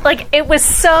 Star? Like it was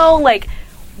so like,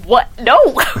 what? No,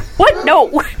 what? No.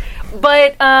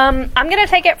 But I'm gonna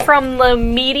take it from the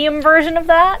medium version of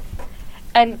that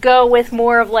and go with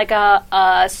more of like a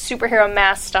superhero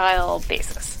mass style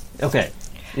basis. Okay.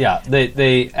 Yeah,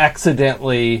 they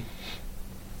accidentally.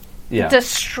 Yeah.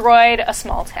 Destroyed a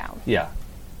small town. Yeah.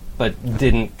 But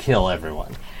didn't kill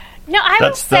everyone. No, I would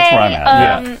That's say where I'm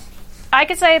at, yeah. I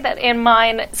could say that in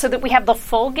mine, so that we have the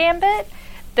full gambit,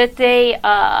 that they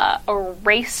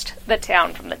erased the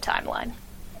town from the timeline.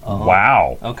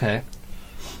 Wow. Okay.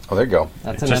 Oh, there you go.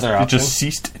 That's It another option. just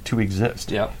ceased to exist.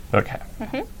 Yep. Okay.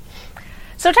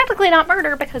 So technically not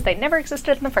murder because they never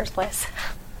existed in the first place.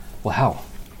 Wow.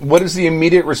 What is the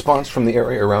immediate response from the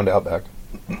area around Outback?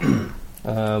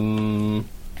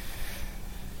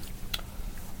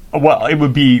 Well, it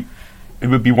would be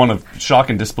one of shock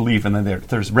and disbelief, and then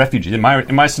there's refugees. In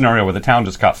my scenario, where the town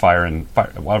just caught fire and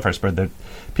wildfire spread, that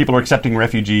people are accepting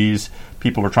refugees.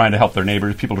 People are trying to help their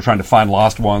neighbors. People are trying to find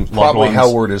loved ones. Probably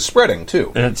how word is spreading,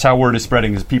 too. That's how word is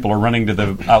spreading. Is people are running to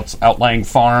the outlying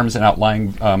farms and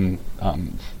outlying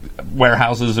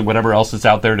warehouses and whatever else is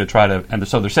out there to try to, and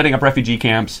so they're setting up refugee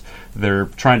camps. They're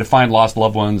trying to find lost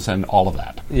loved ones and all of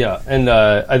that. Yeah, and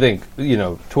I think,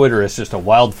 Twitter is just a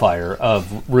wildfire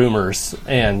of rumors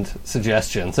and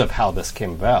suggestions of how this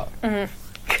came about.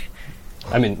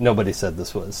 I mean, nobody said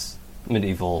this was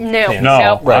medieval fantasy.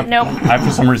 No, Right. No. I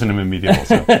for some reason am in medieval.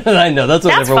 So. I know, that's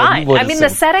what That's everyone fine. would I mean, the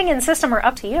assume. setting and system are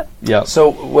up to you. Yeah. So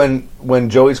when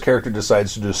Joey's character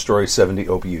decides to destroy 70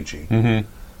 Ophiuchi,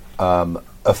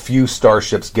 a few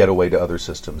starships get away to other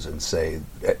systems and say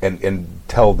and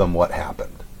tell them what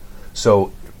happened.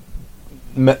 So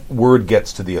word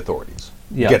gets to the authorities.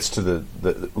 Yeah. Gets to the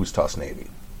Ustas Navy.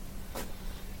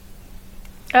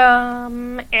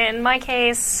 In my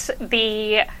case,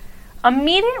 the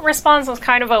immediate response was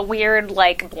kind of a weird,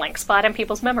 blank spot in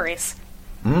people's memories.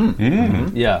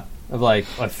 Yeah. Of I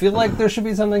feel like there should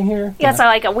be something here. Yeah, it's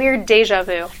like a weird deja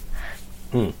vu.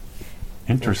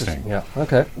 Interesting. Yeah.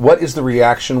 Okay. What is the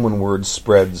reaction when word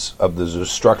spreads of the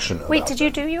destruction? Wait, about did you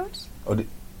do yours? them?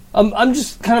 I'm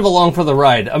just kind of along for the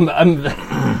ride. I'm I'm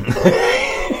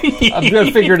going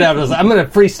to figure it out. I'm going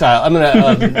to freestyle. I'm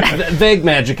going to vague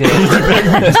magic it.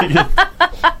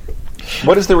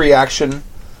 What is the reaction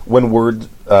when word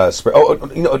spread?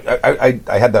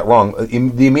 I had that wrong.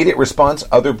 The immediate response,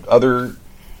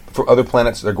 for other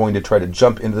planets, they're going to try to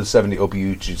jump into the 70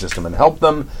 Ophiuchi system and help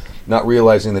them, not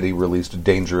realizing that he released a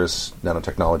dangerous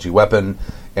nanotechnology weapon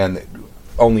and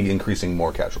only increasing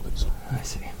more casualties. I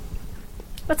see.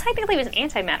 Well, technically, it was an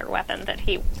antimatter weapon that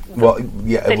he It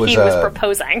was was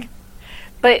proposing.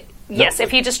 But yes,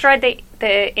 if he destroyed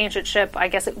the ancient ship, I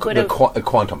guess it would a have.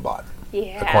 quantum bot.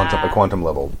 Yeah. A quantum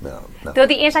level. No. Though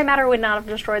the antimatter would not have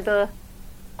destroyed the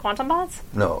quantum bots.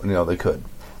 No, they could.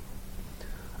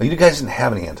 You guys didn't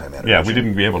have any antimatter. Yeah, did we you?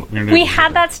 didn't be able to. We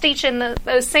had that station,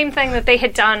 the same thing that they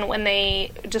had done when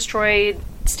they destroyed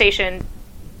Station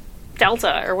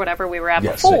Delta or whatever we were at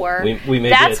Yes. before. We may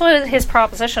That's be what his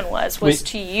proposition was We-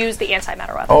 to use the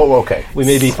antimatter weapon. Oh, okay. we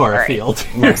may be far Sorry. afield.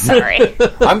 Sorry.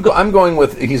 I'm going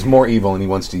with he's more evil and he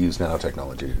wants to use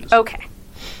nanotechnology. Okay.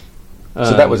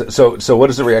 So that was so.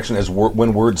 What is the reaction as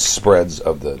when word spreads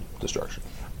of the destruction?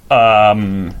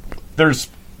 There's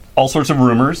all sorts of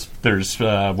rumors. There's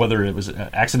whether it was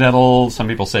accidental. Some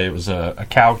people say it was a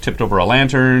cow tipped over a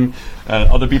lantern.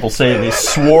 Other people say they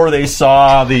swore they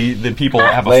saw the people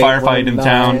have a firefight in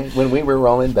town. When we were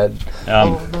all in bed.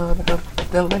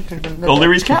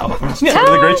 O'Leary's cow.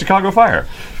 The Great Chicago Fire.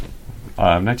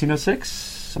 1906,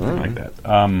 something like that.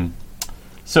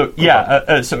 So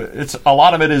it's a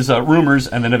lot of it is rumors,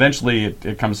 and then eventually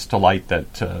it comes to light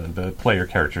that the player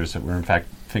characters that were in fact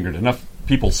fingered. Enough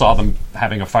people saw them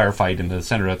having a firefight in the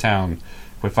center of town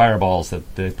with fireballs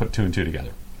that they put two and two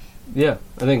together. Yeah,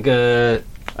 I think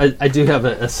I do have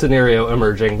a scenario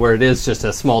emerging where it is just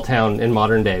a small town in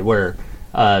modern day where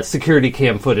security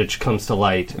cam footage comes to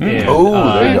light and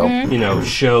there you go.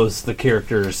 shows the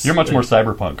characters. You're much more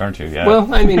cyberpunk, aren't you? Yeah.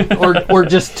 Well, I mean, or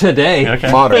just today. Okay.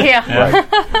 Modern. Yeah.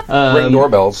 Right. Ring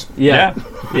doorbells. Yeah.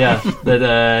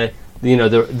 That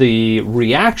the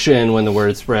reaction when the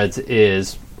word spreads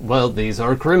is, well, these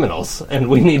are criminals, and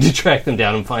we need to track them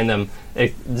down and find them.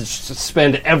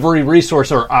 Spend every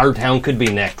resource, or our town could be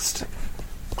next.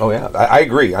 Oh yeah, I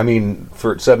agree. I mean,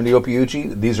 for 70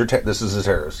 Ophiuchi, this is a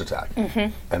terrorist attack,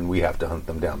 and we have to hunt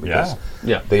them down because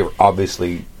Yeah. they were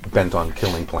obviously bent on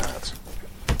killing planets.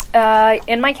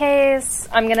 In my case,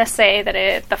 I'm going to say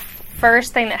that the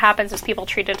first thing that happens is people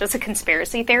treat it as a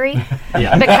conspiracy theory.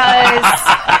 Yeah.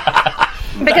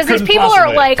 Because these people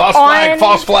possibly. are like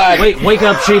False flag. Wake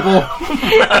up,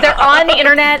 sheeple. they're on the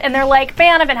internet and they're like,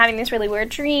 man, I've been having these really weird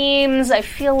dreams. I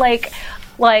feel like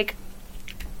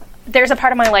there's a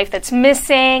part of my life that's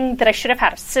missing, that I should have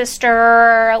had a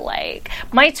sister. Like,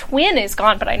 my twin is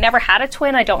gone, but I never had a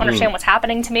twin. I don't understand what's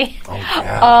happening to me. I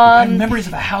have memories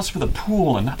of a house with a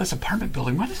pool and not this apartment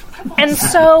building. What is?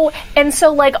 And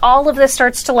so like all of this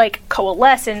starts to like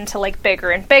coalesce into like bigger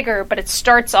and bigger, but it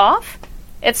starts off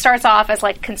as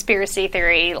like conspiracy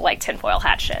theory, like tinfoil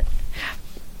hat shit.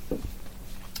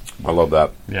 I love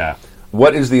that. Yeah.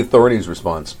 What is the authorities'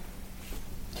 response?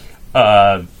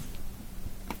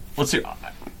 Let's see.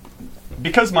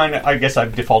 Because mine, I guess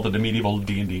I've defaulted to medieval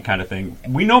D&D kind of thing.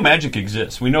 We know magic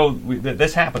exists. We know that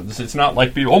this happens. It's not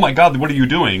like, oh my god, what are you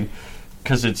doing?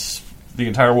 Because the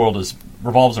entire world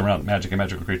revolves around magic and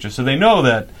magical creatures. So they know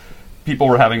that people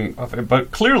were having,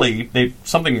 but clearly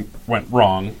something went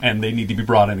wrong, and they need to be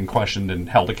brought in and questioned and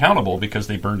held accountable because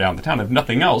they burned down the town. If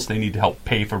nothing else, they need to help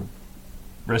pay for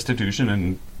restitution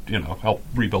and help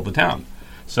rebuild the town.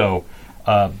 So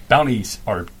bounties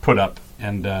are put up,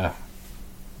 and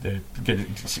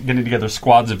getting together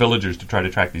squads of villagers to try to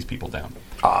track these people down.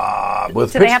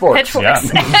 With Do they have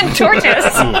pitchforks and torches?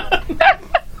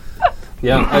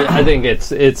 Yeah, I think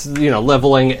it's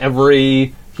leveling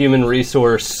every human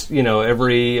resource,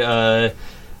 every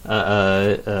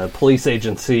police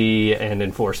agency and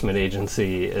enforcement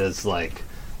agency is like,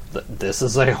 this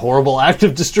is a horrible act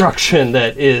of destruction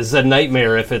that is a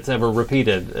nightmare if it's ever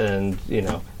repeated, and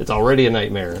it's already a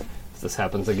nightmare if this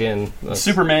happens again.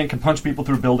 Superman can punch people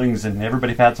through buildings and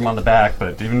everybody pats him on the back,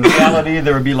 but in reality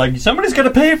there would be like, somebody's got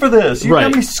to pay for this. You know how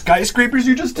many skyscrapers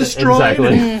you just destroyed?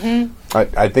 Exactly.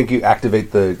 Mm-hmm. I think you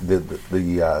activate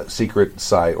the secret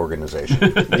psi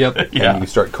organization. Yep. Yeah. And you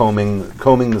start combing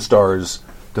the stars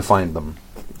to find them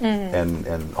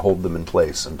and hold them in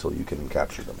place until you can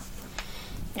capture them.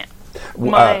 Yeah.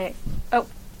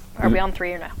 Are we on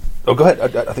 3 or no? Oh, go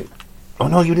ahead. I think. Oh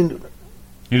no, you didn't.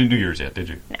 You didn't do yours yet, did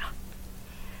you? No.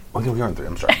 Oh, yeah, we are on 3.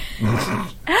 I'm sorry.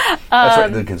 That's right.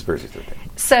 The conspiracy theory thing.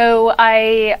 So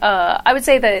I would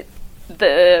say that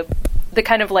the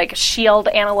kind of like SHIELD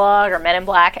analog or Men in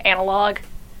Black analog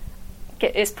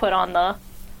is put on the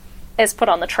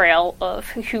trail of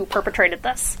who perpetrated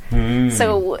this.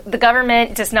 So the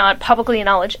government does not publicly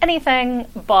acknowledge anything,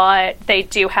 but they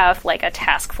do have like a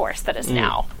task force that is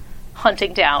now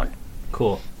hunting down.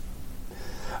 Cool.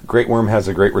 Great Worm has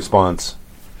a great response.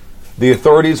 The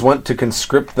authorities want to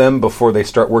conscript them before they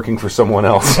start working for someone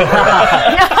else.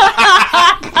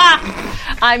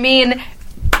 I mean,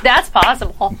 that's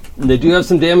possible. They do have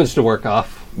some damage to work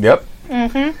off. Yep.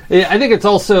 Mm-hmm. I think it's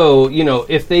also,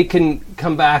 if they can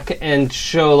come back and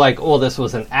show like, oh, this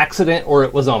was an accident or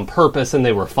it was on purpose and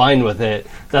they were fine with it,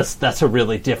 that's a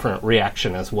really different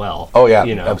reaction as well. Oh yeah,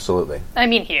 absolutely. I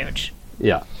mean, huge.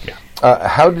 Yeah.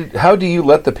 How do you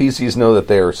let the PCs know that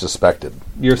they are suspected?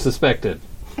 You're suspected.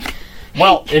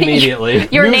 Well, immediately.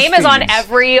 Your News name is on feeds.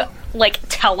 every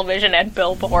television and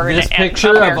billboard. This and picture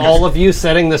of American- all of you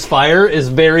setting this fire is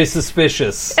very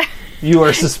suspicious. You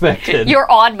are suspected. You're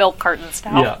on milk cartons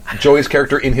now. Yeah. Joey's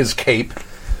character in his cape.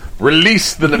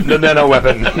 Release the nano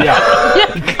weapon. Yeah.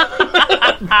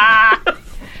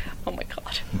 Oh my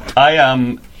god.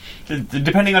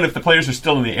 Depending on if the players are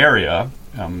still in the area,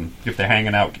 if they're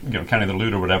hanging out, counting the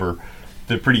loot or whatever,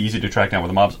 they're pretty easy to track down with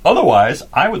the mobs. Otherwise,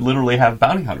 I would literally have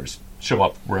bounty hunters show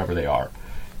up wherever they are.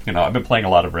 I've been playing a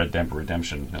lot of Red Dead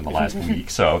Redemption in the last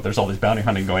week, so there's all this bounty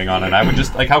hunting going on, and I would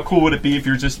just, how cool would it be if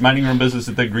you're just minding your own business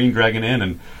at the Green Dragon Inn,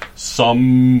 and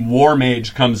some war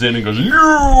mage comes in and goes,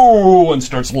 "Yo!" and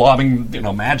starts lobbing,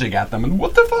 magic at them, and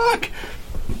what the fuck?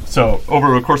 So,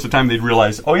 over a course of time, they'd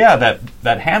realize, oh yeah,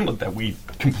 that hamlet that we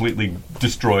completely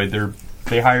destroyed,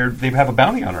 they have a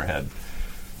bounty on our head.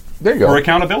 There you go. For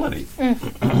accountability.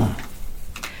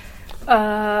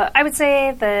 I would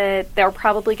say that they're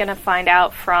probably going to find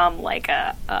out from like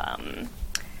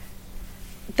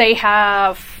they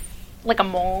have like a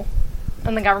mole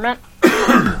in the government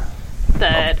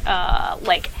that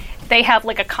they have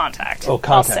like a contact. Oh,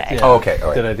 contact. I'll say. Yeah. Oh, okay. All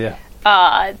right. Good idea.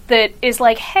 That is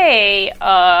like, hey,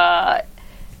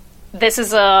 this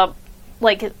is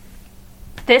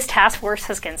this task force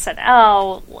has been sent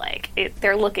out,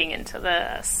 they're looking into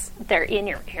this, they're in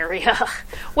your area,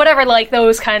 whatever,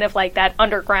 those kind of that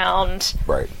underground,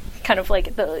 Right. kind of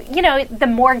the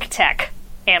morgue tech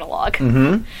analog.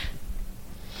 Mm-hmm.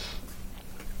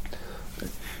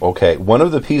 Okay, one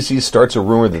of the PCs starts a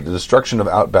rumor that the destruction of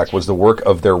Outback was the work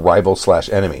of their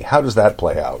rival/enemy. How does that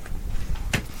play out?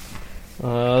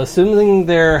 Assuming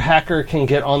their hacker can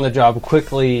get on the job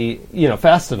quickly,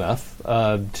 fast enough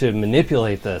to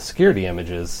manipulate the security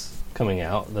images coming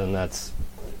out, then that's,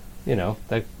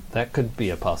 that could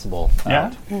be a possible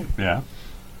out. Yeah.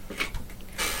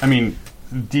 I mean,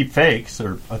 deep fakes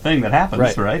are a thing that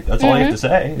happens, right? That's all you have to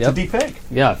say. It's a deep fake.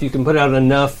 Yeah, if you can put out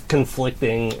enough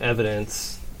conflicting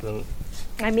evidence, then...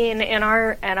 I mean, in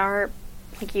our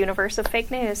universe of fake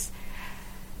news...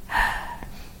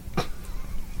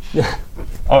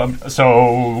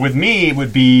 So with me, it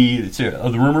would be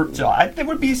the rumor. So there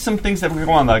would be some things that would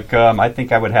go on. I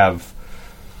think I would have,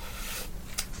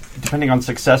 depending on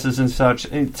successes and such.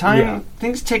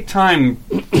 Things take time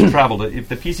to travel. If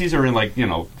the PCs are in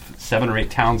 7 or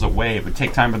 8 towns away, it would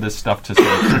take time for this stuff to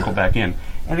sort of trickle back in.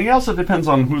 And it also depends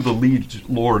on who the liege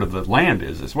lord of the land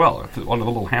is as well. If one of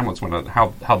the little hamlets went,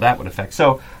 how that would affect.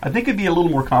 So I think it'd be a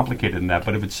little more complicated than that.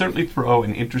 But it would certainly throw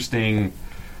an interesting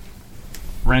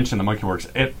wrench in the monkey works.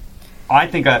 I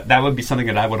think that would be something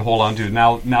that I would hold on to.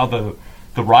 Now the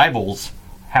rivals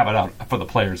have it out for the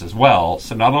players as well.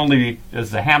 So not only does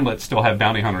the hamlet still have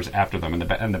bounty hunters after them,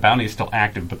 and the bounty is still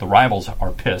active, but the rivals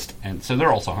are pissed, and so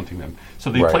they're also hunting them.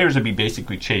 So the players would be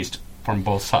basically chased from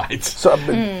both sides. So,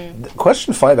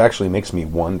 question 5 actually makes me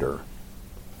wonder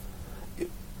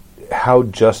how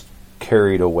just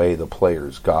carried away the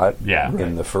players got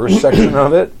in the first section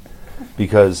of it,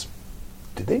 because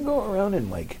did they go around and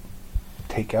like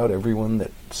take out everyone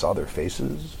that saw their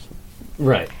faces?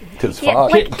 Right. Because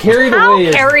like, carried how away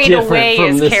is carried different away from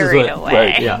is this carried is what, away.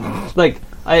 Right. Yeah. Like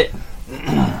I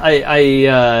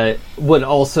would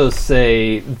also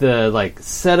say the like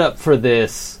setup for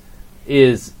this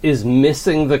is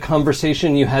missing the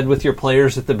conversation you had with your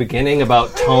players at the beginning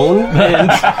about tone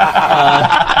and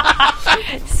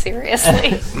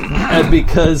Seriously.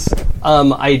 because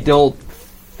I don't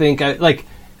think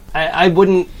I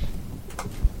wouldn't.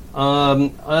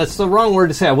 That's the wrong word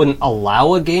to say. I wouldn't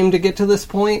allow a game to get to this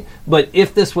point. But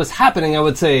if this was happening, I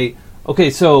would say, okay,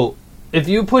 so if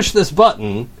you push this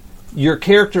button, your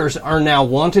characters are now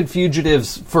wanted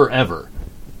fugitives forever.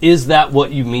 Is that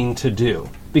what you mean to do?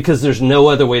 Because there's no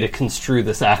other way to construe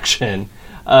this action.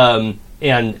 And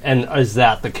is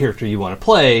that the character you want to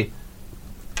play?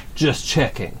 Just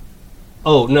checking.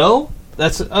 Oh, no?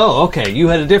 Okay. You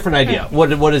had a different idea.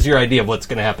 What is your idea of what's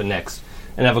going to happen next?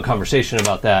 And have a conversation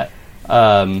about that.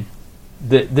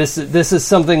 This is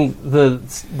something the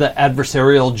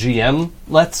adversarial GM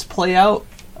lets play out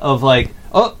of like,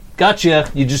 oh, gotcha,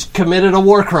 you just committed a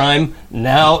war crime.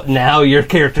 Now your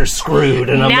character's screwed,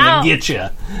 and I'm going to get you.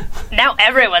 Now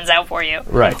everyone's out for you.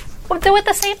 Right. Though at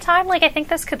the same time, like I think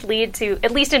this could lead to,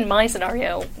 at least in my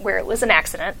scenario, where it was an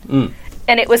accident,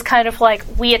 and it was kind of like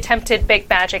we attempted big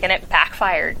magic and it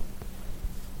backfired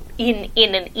in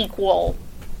an equal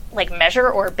like measure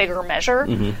or a bigger measure,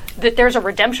 that there's a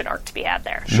redemption arc to be had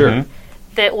there. Sure.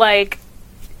 That like,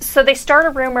 so they start a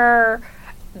rumor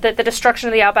that the destruction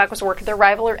of the Outback was the work of their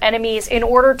rival or enemies in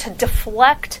order to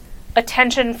deflect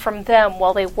attention from them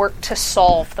while they work to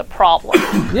solve the problem.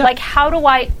 Like, how do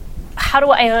we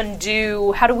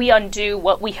undo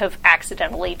what we have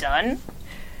accidentally done?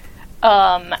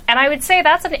 And I would say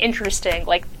that's an interesting,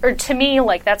 like, or to me,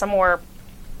 like, that's a more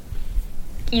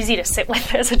easy to sit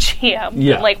with as a GM.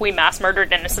 Yeah. Like, we mass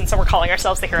murdered innocents and we're calling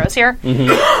ourselves the heroes here.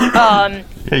 Yeah,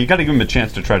 you got to give them a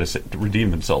chance to try to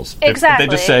redeem themselves. Exactly. If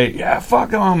they just say, yeah,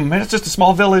 fuck them, it's just a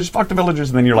small village, fuck the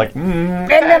villagers, and then you're like, And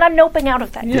then I'm noping out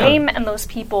of that game and those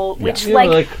people, which, You're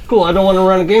like, cool, I don't want to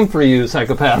run a game for you,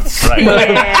 psychopaths. right.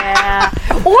 yeah.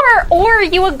 Or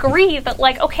you agree that,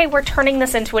 like, okay, we're turning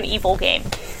this into an evil game.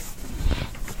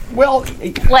 Well,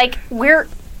 Like, we're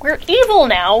evil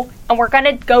now, and we're going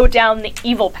to go down the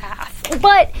evil path.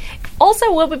 But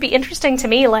also, what would be interesting to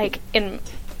me, like, in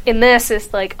this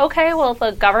is, like, okay, well,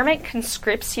 the government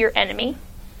conscripts your enemy.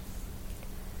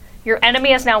 Your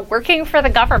enemy is now working for the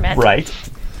government. right.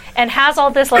 And has all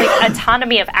this, like,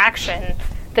 autonomy of action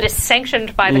that is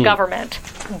sanctioned by the government,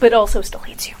 but also still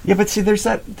hates you. Yeah, but see, there's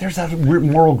that weird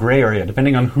moral gray area,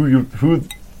 depending on who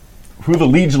the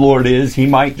liege lord is. He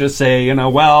might just say,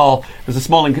 well, there's a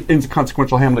small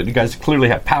inconsequential hamlet. You guys clearly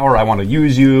have power. I want to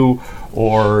use you.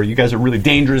 Or you guys are really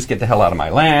dangerous. Get the hell out of my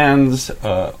lands.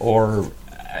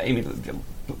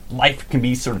 Life can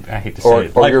be sort of, I hate to say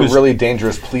it. Or you're really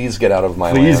dangerous. Please get out of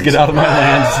my lands. Please get out of my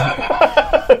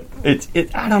lands.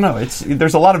 I don't know.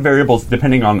 There's a lot of variables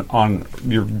depending on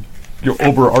your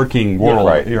overarching world.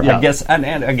 right. I guess, and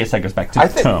I guess that goes back to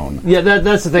tone. Yeah,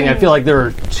 that's the thing. I feel like there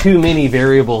are too many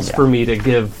variables for me to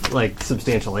give like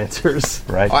substantial answers.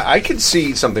 Right. I could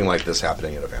see something like this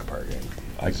happening in a vampire game.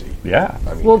 Yeah.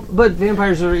 I mean, Well, but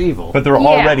vampires are evil. But they're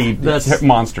already That's-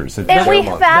 monsters. And we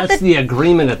had that's the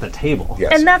agreement at the table.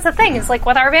 yes. And that's the thing, is like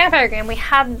with our vampire game, we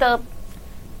had the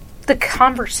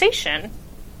conversation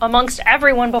amongst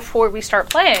everyone before we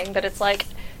start playing that it's like,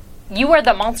 you are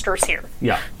the monsters here.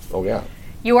 Yeah. oh yeah.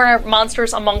 You are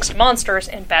monsters amongst monsters,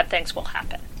 and bad things will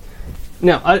happen.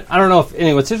 Now, I don't know if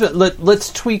anyone's interested.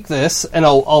 Let's tweak this, and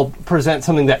I'll present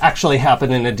something that actually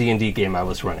happened in a D&D game I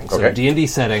was running. So, Okay. D&D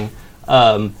setting,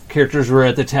 characters were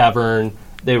at the tavern.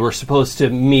 They were supposed to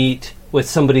meet with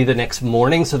somebody the next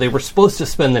morning, so they were supposed to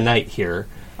spend the night here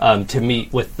to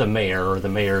meet with the mayor or the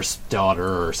mayor's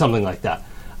daughter or something like that.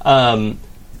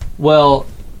 Well,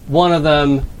 one of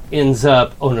them ends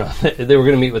up... Oh, no, they were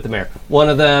going to meet with the mayor. One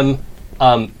of them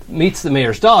meets the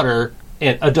mayor's daughter,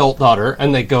 an adult daughter,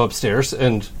 and they go upstairs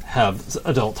and have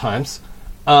adult times.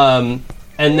 And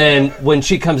then when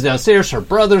she comes downstairs, her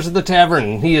brother's at the tavern,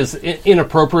 and he is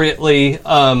inappropriately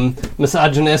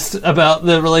misogynist about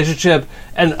the relationship,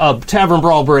 and a tavern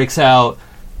brawl breaks out.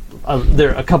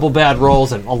 There are a couple bad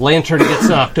rolls, and a lantern gets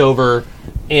knocked over,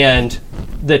 and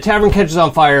the tavern catches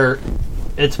on fire.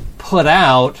 It's put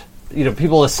out.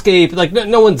 People escape. Like,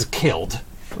 no one's killed,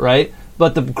 right?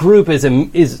 but the group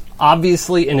is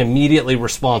obviously and immediately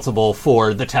responsible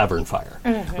for the tavern fire,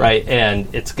 right? And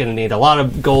it's going to need a lot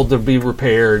of gold to be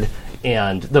repaired.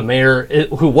 And the mayor,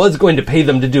 who was going to pay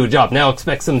them to do a job, now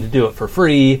expects them to do it for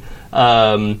free.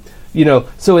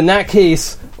 So in that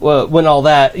case, when all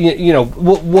that,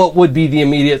 what would be the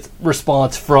immediate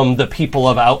response from the people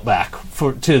of Outback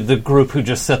to the group who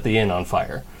just set the inn on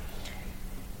fire?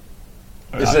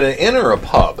 Is it an inn or a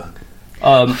pub?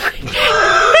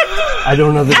 I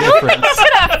don't know the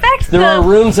difference. There are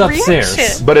rooms upstairs.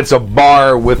 reaction. But it's a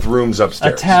bar with rooms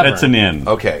upstairs. A tavern. It's an inn.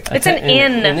 Okay. It's an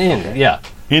inn. An inn, yeah.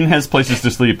 Inn has places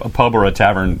to sleep. A pub or a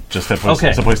tavern just has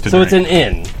Okay. a place to so drink. it's an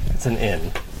inn. It's an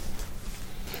inn.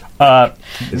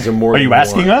 Is there more Are than you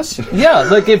asking one? us? Yeah,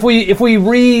 like if we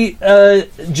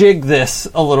jig this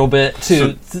a little bit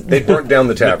to They burnt down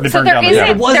the tavern. So burned there down the isn't,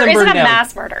 tavern. It wasn't there isn't a burned down.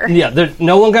 mass murder.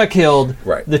 no one got killed.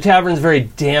 Right. The tavern's very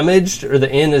damaged, or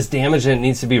the inn is damaged, and it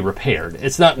needs to be repaired.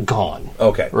 It's not gone.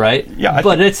 Okay. Right? Yeah, I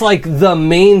but it's like the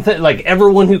main thing. Like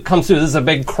everyone who comes through, this is a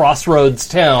big crossroads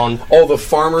town. All the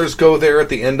farmers go there at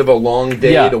the end of a long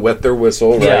day Yeah. to wet their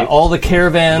whistle, right? Yeah, all the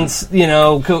caravans,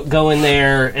 go in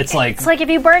there. It's like It's like if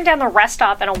you burn down the rest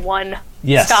stop in a one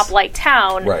Yes. stoplight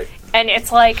town, Right. and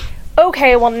it's like,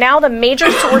 okay, well now the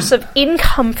major source of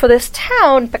income for this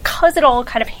town, because it all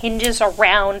kind of hinges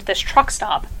around this truck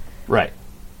stop, right.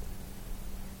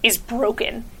 is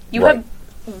broken. You Right. have,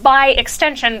 by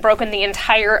extension, broken the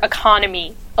entire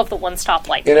economy of the one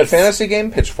stoplight. In a place. fantasy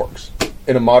game, pitchforks.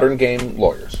 In a modern game,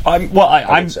 lawyers. I'm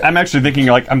would say. actually thinking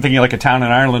like a town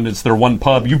in Ireland. It's their one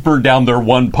pub. You burned down their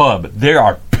one pub. They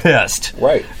are pissed.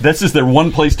 Right. This is their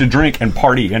one place to drink and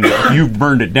party, and you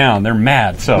burned it down. They're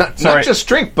mad. So Not sorry. just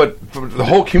drink, but for the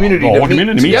whole community The to whole meet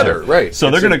community meets together. it. Right. So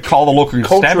they're It's going to call the local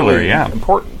constabulary. culturally Yeah.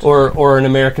 important. Or an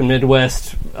American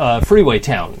Midwest freeway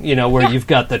town, where you've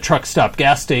got the truck stop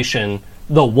gas station,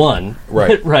 the one,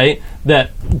 Right. right,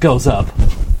 that goes up.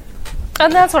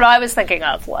 And that's what I was thinking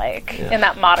of, in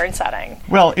that modern setting.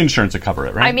 Well, insurance would cover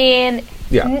it, right? I mean,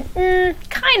 Yeah.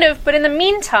 kind of, but in the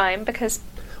meantime, because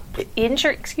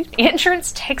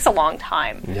insurance takes a long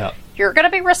time. Yeah. You're going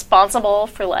to be responsible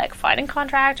for finding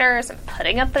contractors and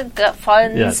putting up the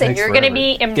funds, Yeah, it and takes you're going to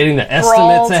forever. be Getting the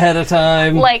embroiled. estimates ahead of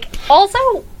time. Also,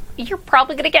 you're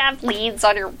probably going to get leads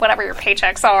on whatever your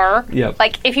paychecks are. Yep.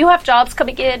 If you have jobs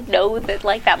coming in, know that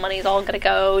that money's all going to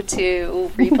go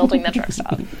to rebuilding the truck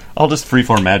stop. I'll just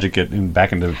freeform magic it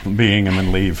back into being and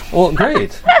then leave. Well,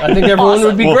 great. I think everyone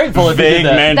would be Well, grateful if you vague did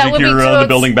that. That magic would be your too the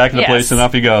building back into yes. place, and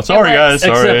off you go. Sorry, guys.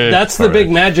 Except Sorry. that's the Sorry. big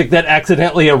magic that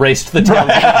accidentally erased the town's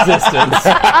existence.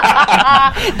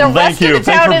 The rest you. of the Thanks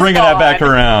town for is bringing that gone. back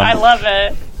around. I love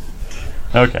it.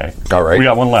 Okay. All right. We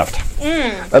got one left.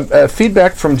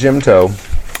 Feedback from Jim Toe.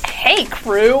 Hey,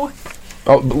 crew.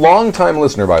 Oh, long-time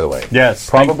listener, by the way. Yes.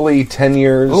 Probably 10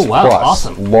 years Oh, wow, plus.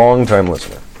 awesome. Long-time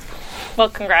listener. Well,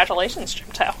 congratulations, Jim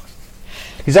Toe.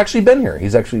 He's actually been here.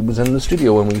 He's actually was in the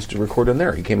studio when we used to record in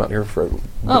there. He came out here for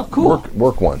Oh, cool.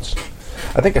 work once.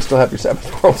 I think I still have your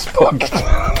Seventh Worlds book.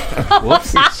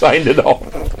 Whoops. He signed it all.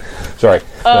 Sorry.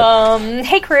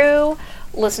 Hey, crew.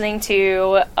 Listening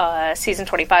to season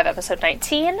 25, episode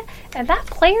 19, and that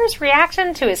player's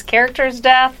reaction to his character's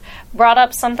death brought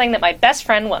up something that my best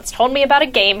friend once told me about a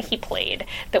game he played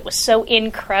that was so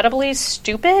incredibly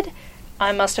stupid,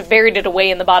 I must have buried it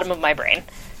away in the bottom of my brain.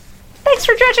 Thanks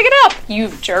for dredging it up, you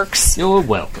jerks. You're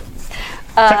welcome.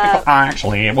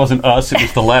 Actually, it wasn't us. It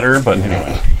was the letter. But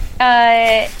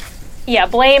anyway. Yeah,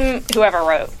 blame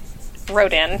whoever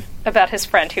wrote in about his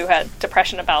friend who had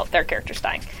depression about their characters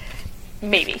dying.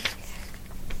 Maybe.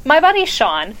 My buddy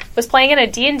Sean was playing in a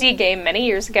D&D game many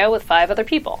years ago with 5 other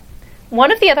people.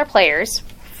 One of the other players,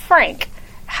 Frank,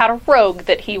 had a rogue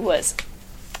that he was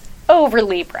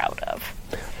overly proud of.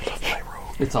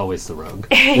 It's always the rogue.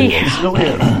 Sometimes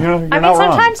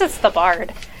it's the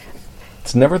bard.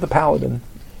 It's never the paladin.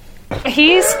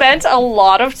 He spent a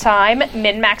lot of time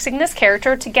min-maxing this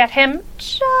character to get him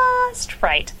just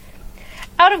right.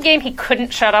 Out of game, he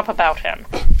couldn't shut up about him.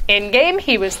 In game,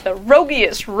 he was the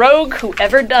roguiest rogue who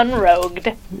ever done rogued.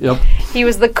 Yep. He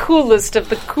was the coolest of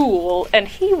the cool, and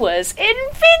he was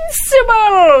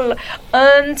invincible!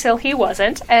 Until he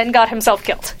wasn't, and got himself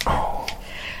killed.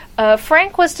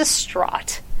 Frank was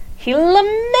distraught. He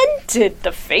lamented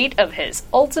the fate of his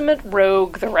ultimate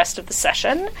rogue the rest of the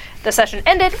session. The session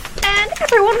ended, and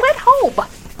everyone went home.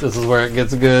 This is where it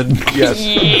gets good. Yes.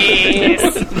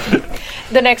 Yes.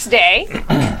 The next day,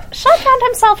 Sean found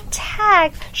himself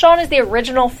tagged. Sean is the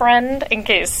original friend, in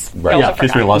case Right. y'all Yeah, have in case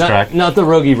we forgotten. lost track. Not the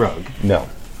roguey rogue. No.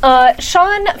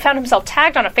 Sean found himself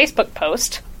tagged on a Facebook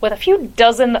post with a few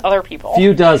dozen other people.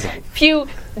 Few dozen. Few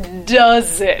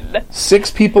dozen.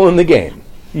 6 people in the game.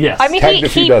 Yes. I mean, Tagged a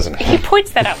few dozen. he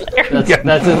points that out there.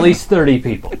 That's at least 30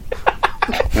 people.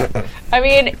 I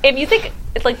mean, if you think,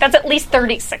 it's like, that's at least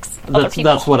 36 other people.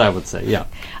 That's what I would say, yeah.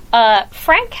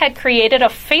 Frank had created a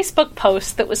Facebook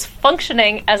post that was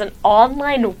functioning as an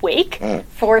online wake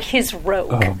for his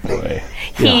rogue. Oh boy.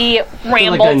 He I feel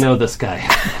rambled. like I know this guy.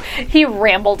 He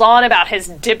rambled on about his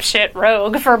dipshit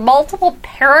rogue for multiple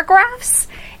paragraphs,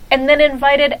 and then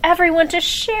invited everyone to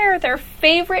share their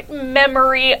favorite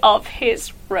memory of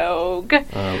his rogue.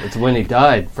 It's when he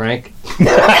died, Frank.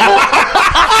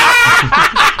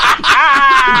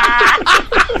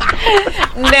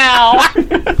 Now,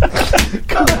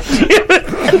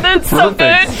 that's so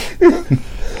good.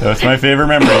 That's my favorite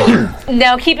memory.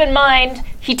 Now, keep in mind,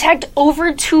 he tagged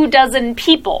over 24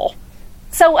 people.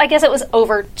 So I guess it was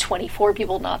over 24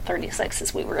 people, not 36,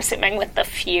 as we were assuming with the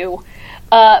few.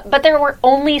 But there were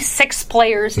only 6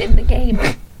 players in the game.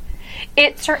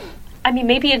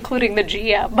 Maybe including the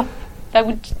GM. That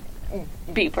would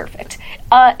be perfect.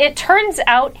 It turns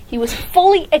out he was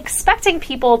fully expecting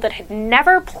people that had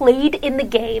never played in the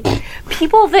game,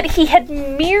 people that he had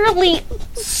merely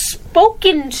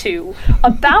spoken to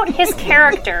about his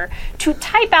character, to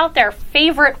type out their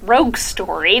favorite rogue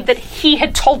story that he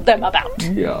had told them about.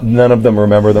 Yeah. None of them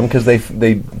remember them because they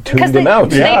tuned him out.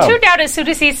 They tuned out as soon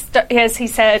as he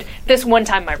said, "This one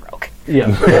time my rogue." Yeah.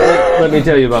 Let me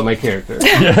tell you about my character. I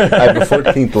have a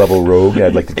 14th level rogue.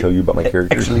 I'd like to tell you about my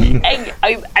character.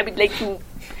 I would like to.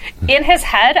 In his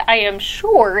head, I am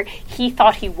sure he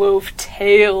thought he wove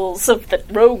tales of the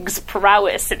rogue's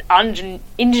prowess and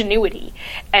ingenuity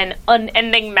and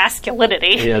unending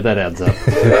masculinity. Yeah, that adds up.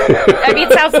 I mean,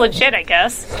 it sounds legit, I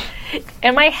guess.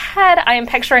 In my head, I am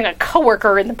picturing a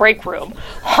coworker in the break room,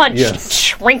 hunched,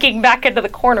 shrinking back into the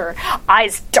corner,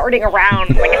 eyes darting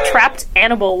around like a trapped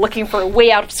animal looking for a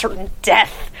way out of certain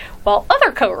death, while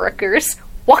other coworkers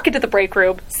walk into the break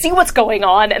room, see what's going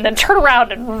on, and then turn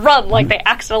around and run like they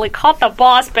accidentally caught the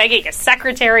boss begging a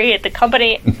secretary at the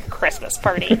company Christmas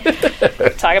party.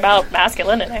 Talk about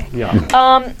masculinity.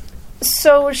 Yeah.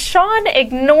 So Sean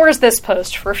ignores this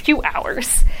post for a few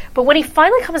hours, but when he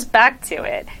finally comes back to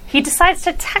it, he decides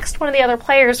to text one of the other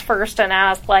players first and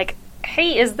ask, like,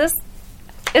 "Hey, is this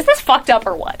fucked up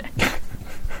or what?"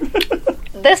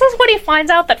 This is when he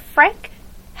finds out that Frank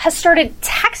has started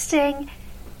texting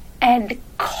and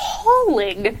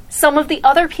calling some of the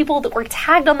other people that were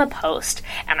tagged on the post,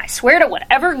 and I swear to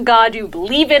whatever god you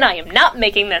believe in, I am not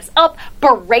making this up,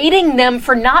 berating them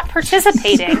for not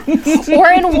participating,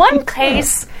 or in one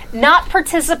case, not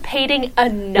participating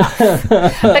enough.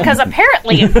 Because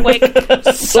apparently a quick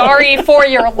 "sorry for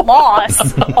your loss"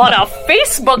 on a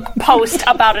Facebook post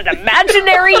about an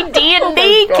imaginary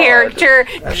D&D character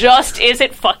just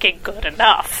isn't fucking good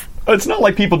enough. It's not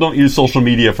like people don't use social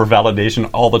media for validation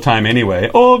all the time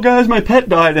anyway. "Oh, guys, my pet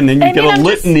died," and then you get a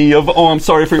litany of, "Oh, I'm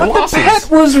sorry for your losses." The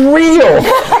pet was real.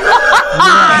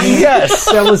 Yes,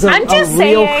 that was a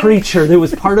real creature that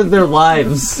was part of their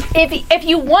lives. If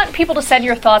you want people to send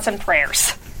your thoughts and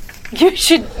prayers, you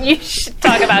should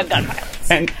talk about gun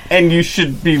violence. And you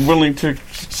should be willing to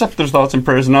accept those thoughts and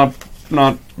prayers, not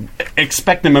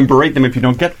expect them and berate them if you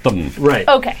don't get them. Right.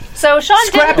 Okay, so Sean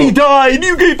Scrappy died!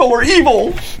 You people are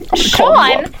evil!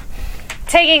 Sean,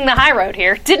 taking the high road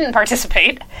here, didn't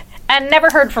participate, and never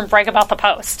heard from Frank about the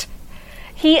post.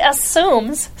 He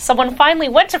assumes someone finally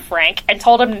went to Frank and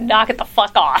told him to knock it the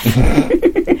fuck off.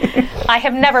 I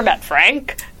have never met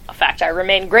Frank, a fact I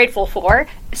remain grateful for,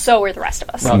 so are the rest of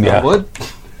us. Yeah. Would?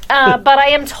 But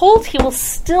I am told he will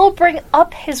still bring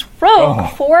up his rogue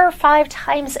 4 or 5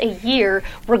 times a year,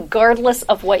 regardless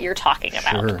of what you're talking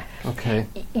about. Sure. Okay.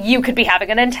 You could be having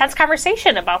an intense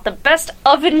conversation about the best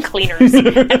oven cleaners,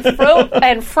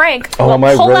 and Frank will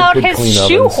my pull rogue out could his clean ovens.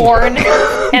 shoehorn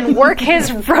and work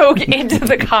his rogue into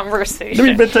the conversation.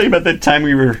 Let me tell you about that time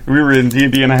we were in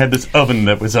D&D and I had this oven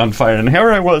that was on fire, and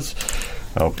here I was.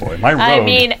 Oh boy, my rogue. I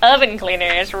mean, oven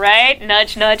cleaners, right?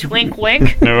 Nudge, nudge, wink,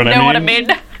 wink. Know what I mean?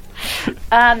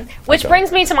 Which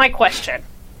brings me to my question.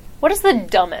 What is the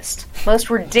dumbest, most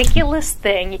ridiculous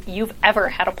thing you've ever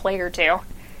had a player do?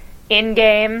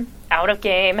 In-game,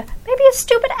 out-of-game, maybe a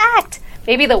stupid act,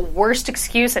 maybe the worst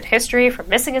excuse in history for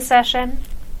missing a session,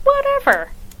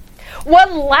 whatever.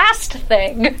 One last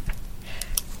thing.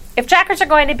 If any Jackers are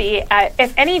going to be at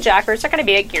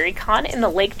GaryCon in the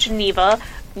Lake Geneva,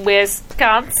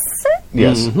 Wisconsin,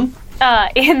 Yes.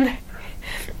 in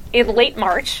late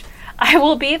March, I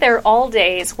will be there all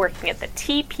days working at the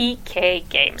TPK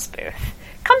Games booth.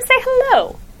 Come say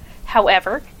hello.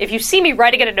 However, if you see me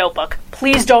writing in a notebook,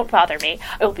 please don't bother me.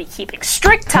 I will be keeping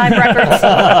strict time records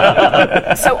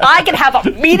so I can have a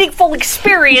meaningful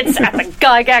experience at the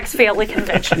Gygax Family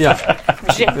Convention. Yeah.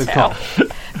 Good call.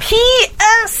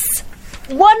 P.S.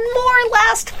 One more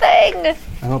last thing.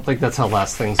 I don't think that's how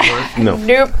last things work. No.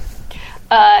 Nope.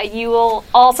 You will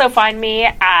also find me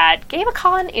at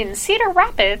GameCon in Cedar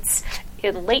Rapids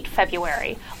in late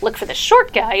February. Look for the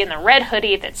short guy in the red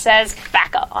hoodie that says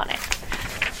 "Backup" on it.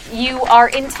 You are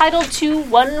entitled to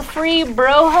one free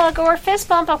bro hug or fist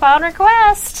bump upon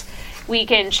request. We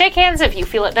can shake hands if you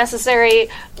feel it necessary,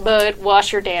 but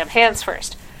wash your damn hands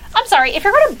first. I'm sorry, if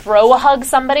you're going to bro hug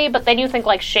somebody, but then you think,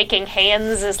 like, shaking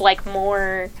hands is, like,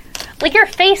 more... Like, your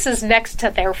face is next to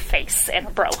their face in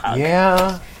a bro hug.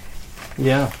 Yeah.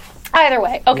 Yeah. Either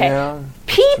way, okay. Yeah.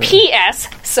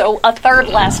 PPS, so a third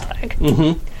last thing.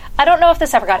 Mm-hmm. I don't know if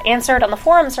this ever got answered on the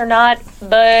forums or not,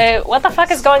 but what the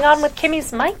fuck is going on with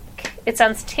Kimmy's mic? It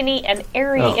sounds tinny and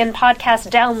airy in podcast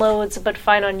downloads, but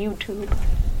fine on YouTube.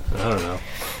 I don't know.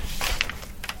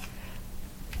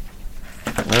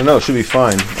 I don't know. It should be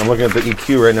fine. I'm looking at the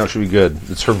EQ right now. It should be good.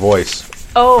 It's her voice.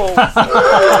 Oh.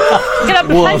 I'm going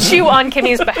to punch you on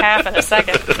Kimmy's behalf in a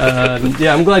second.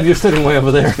 Yeah, I'm glad you're sitting way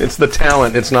over there. It's the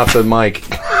talent. It's not the mic.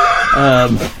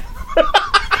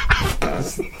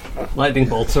 Lightning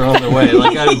bolts are on their way.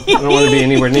 Like, I don't want to be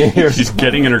anywhere near here. She's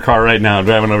getting in her car right now,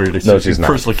 driving over here to No, she's not.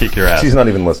 personally kick your ass. She's not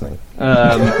even listening.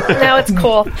 No, it's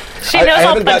cool. She knows I I'll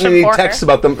haven't punch gotten him any for texts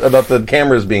her. about the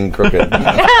cameras being crooked.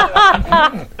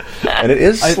 And it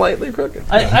is slightly crooked.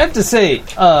 I have to say,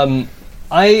 I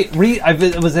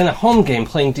was in a home game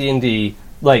playing D&D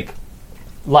like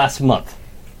last month,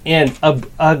 and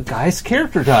a guy's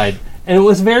character died, and it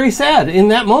was very sad. In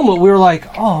that moment, we were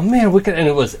like, "Oh man, and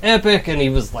it was epic," and he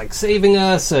was like saving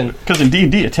us, and Because in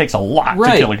D&D, it takes a lot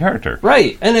to kill a character.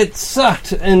 right, and it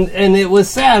sucked, and it was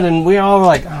sad, and we all were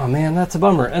like, "Oh man, that's a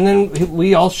bummer." And then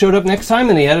we all showed up next time,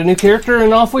 and he had a new character,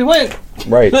 and off we went.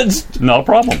 Right. Not a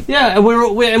problem. Yeah, and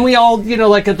we all,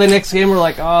 like at the next game, we're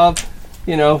like,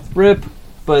 rip,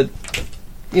 but,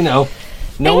 no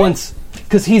one's,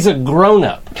 because he's a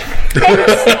grown-up.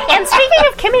 And speaking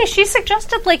of Kimmy, she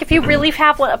suggested, like, if you really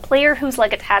have a player who's,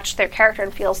 like, attached to their character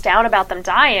and feels down about them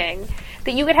dying,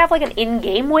 that you could have, like, an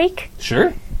in-game wake.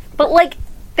 Sure. But, like,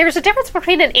 there's a difference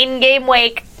between an in-game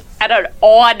wake and an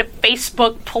odd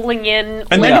Facebook pulling in,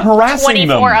 And like, then harassing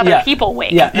 24 them. other people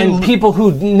wake. Yeah, and people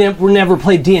who never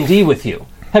played D&D with you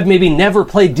have maybe never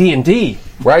played D&D.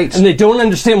 Right. And they don't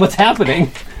understand what's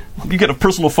happening. You get a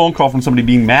personal phone call from somebody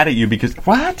being mad at you because,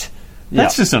 what?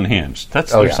 That's just unhinged. There's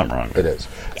something wrong. It is.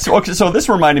 So this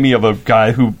reminded me of a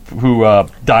guy who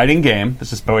died in game.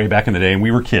 This is way back in the day, and we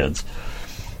were kids.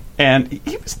 And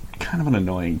he was kind of an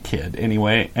annoying kid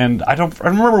anyway. And I don't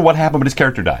remember what happened, but his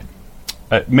character died.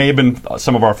 It may have been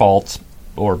some of our faults,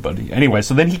 but anyway.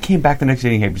 So then he came back the next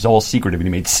day, and he was all secretive, and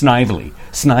he made Snively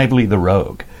the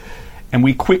rogue. And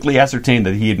we quickly ascertained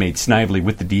that he had made Snively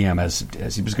with the DM as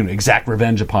he was going to exact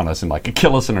revenge upon us and like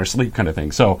kill us in our sleep kind of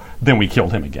thing. So then we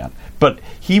killed him again. But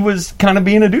he was kind of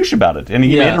being a douche about it. And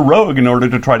he made a rogue in order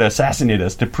to try to assassinate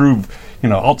us to prove,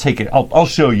 I'll take it. I'll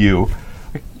show you.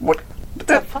 Like, what?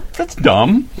 That's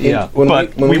dumb. Yeah.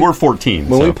 But we were 14.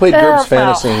 When we played GURPS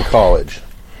Fantasy in college,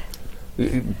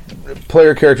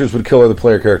 player characters would kill other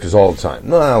player characters all the time.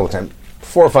 Not all the time.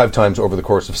 4 or 5 times over the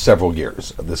course of several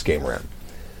years of this game ran.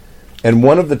 And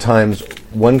one of the times,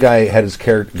 one guy had his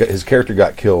character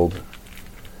got killed,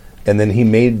 and then he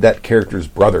made that character's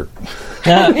brother.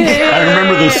 I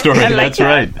remember this story. That's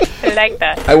right. I like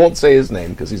that. I won't say his name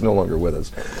because he's no longer with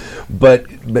us. But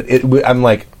I'm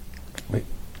like,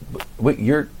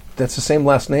 wait, that's the same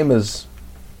last name as.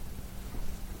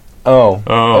 Oh.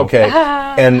 Okay.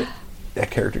 And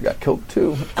that character got killed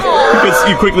too. Because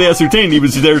you quickly ascertained he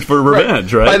was there for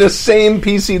revenge, right? By the same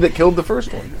PC that killed the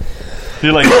first one.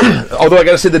 You're like, although I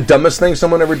got to say, the dumbest thing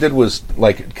someone ever did was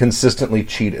like consistently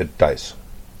cheat at dice.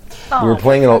 We were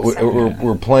playing. We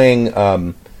were playing.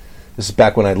 This is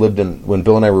back when when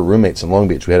Bill and I were roommates in Long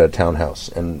Beach. We had a townhouse,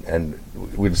 and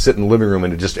we'd sit in the living room,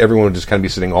 and everyone would just kind of be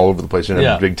sitting all over the place. We didn't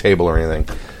have a big table or anything.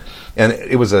 And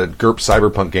it was a GURP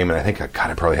Cyberpunk game, and I think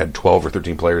I probably had 12 or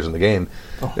 13 players in the game.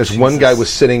 This one guy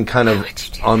was sitting kind of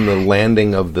on the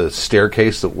landing of the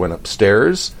staircase that went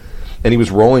upstairs. And he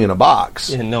was rolling in a box.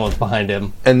 And no one's behind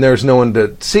him. And there's no one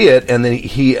to see it. And then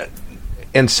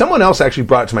and someone else actually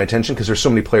brought it to my attention because there's so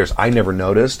many players I never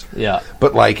noticed. Yeah.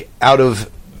 But like out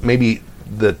of maybe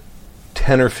the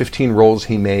 10 or 15 rolls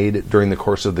he made during the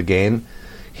course of the game,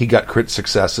 he got crit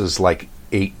successes like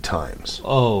 8 times.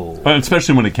 Oh.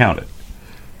 Especially when it counted,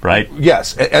 right?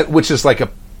 Yes, which is like a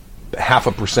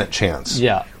 0.5% chance.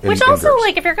 Yeah. Which also,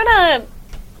 like, if you're gonna...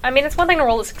 I mean, it's one thing to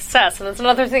roll a success, and it's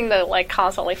another thing to, like,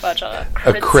 constantly fudge a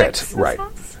crit success. Right.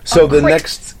 So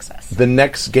the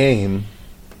next game...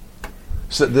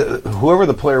 So whoever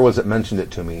the player was that mentioned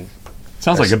it to me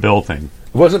Sounds like a Bill thing.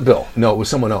 It wasn't Bill. No, it was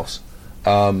someone else.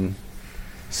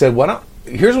 Said, "Why not?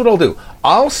 Here's what I'll do.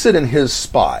 I'll sit in his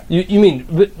spot." You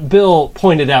mean Bill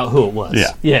pointed out who it was?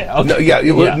 Yeah. Yeah.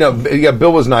 Okay. No, yeah.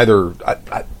 Bill was neither.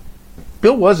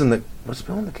 Bill was in the. Was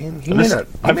Bill in the game? He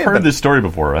I've heard this story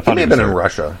before. I thought He may have been in there.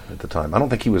 Russia at the time. I don't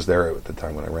think he was there at the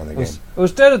time when I ran the game. I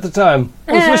was dead at the time.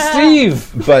 I was with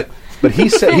Steve. But he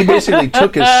said he basically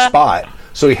took his spot,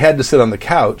 so he had to sit on the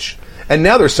couch. And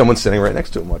now there's someone sitting right next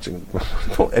to him watching,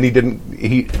 and he didn't.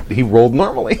 He rolled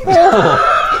normally.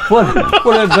 What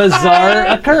a bizarre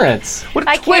occurrence. What a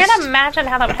I twist. can't imagine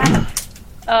how that would happen.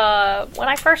 When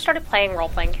I first started playing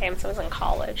role-playing games, I was in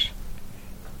college.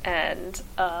 And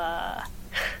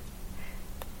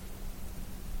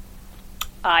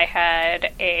I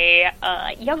had a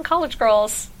young college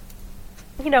girl's,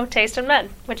 taste in men,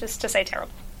 which is to say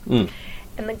terrible. And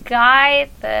the guy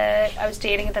that I was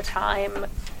dating at the time,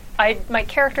 my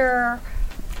character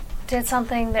did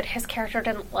something that his character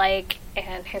didn't like,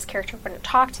 and his character wouldn't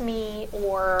talk to me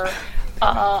or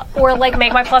like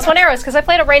make my +1 arrows because I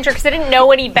played a ranger because I didn't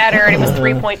know any better, and it was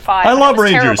 3.5. I love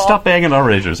Rangers. Terrible. Stop banging on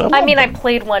Rangers. I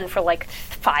played one for like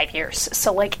 5 years,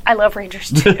 so like I love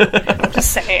Rangers too. I'm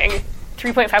just saying,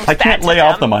 3.5 was bad. I can't lay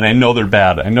off them, and I know they're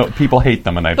bad. I know people hate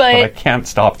them, but I can't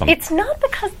stop them. It's not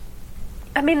because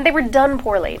they were done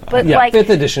poorly, but Yeah, like 5th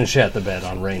edition shit the bed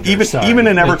on Rangers. Even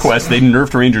in EverQuest, they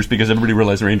nerfed Rangers because everybody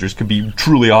realized Rangers could be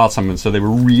truly awesome, and so they were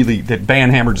really that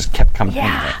Banhammer just kept coming.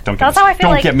 yeah, Don't that's how I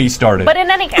feel. Don't get me started. But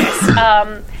in any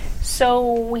case,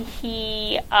 so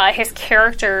his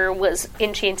character was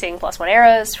enchanting +1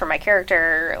 arrows for my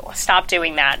character. Stopped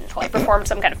doing that until I performed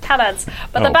some kind of penance.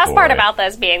 But the best part boy. about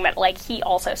this being that like he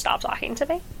also stopped talking to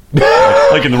me.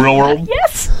 Like in the real world.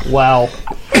 Yes. Wow.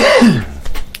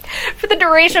 For the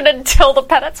duration until the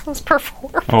penance was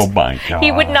performed. Oh my god.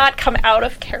 He would not come out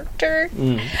of character.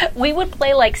 We would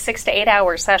play like 6 to 8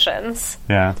 hour sessions.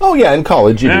 Yeah. Oh yeah, in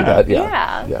college you Yeah. do that.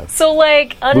 Yeah. Yeah. So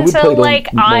like would play until till like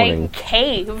I morning.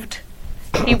 caved,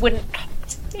 he wouldn't talk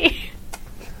to me.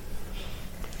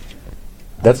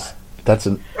 That's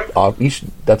an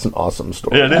awesome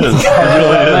story. Yeah, it is. It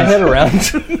really My is. head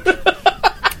around.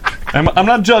 I'm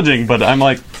not judging, but I'm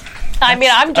like, I'm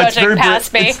it's judging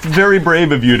past me. It's very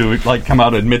brave of you to like come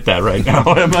out and admit that right now.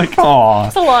 I'm like, aw.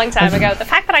 It's a long time ago. The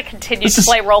fact that I continue to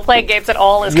play role-playing games at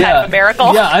all is kind of a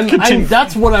miracle. Yeah, I'm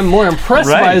that's what I'm more impressed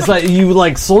by Right. is that you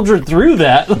like soldiered through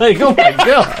that. Like, oh my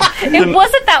god. It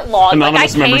wasn't that long.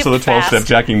 Anonymous like, I members of the caved 12-step fast.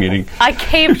 jacking meeting. I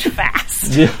caved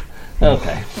fast. Yeah.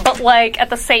 Okay. But like at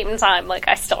the same time, like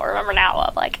I still remember now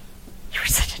of like, you were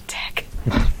such a dick.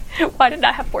 Why didn't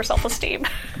I have more self-esteem?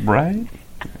 Right?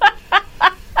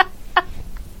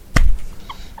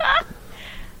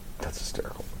 That's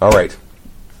hysterical. All right.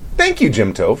 Thank you,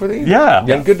 Jim Toe, for the Yeah.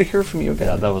 And good to hear from you again.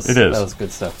 Yeah, that was It is. that was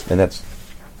good stuff. And that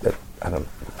I don't.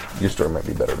 Your story might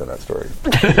be better than that story.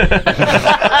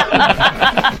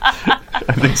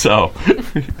 I think so.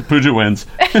 Pooja wins.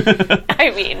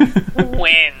 I mean,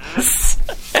 wins.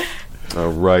 All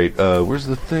right. Where's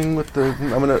the thing with the?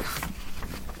 I'm gonna.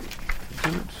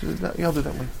 Yeah, I'll do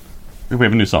that one. We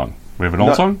have a new song. We have an old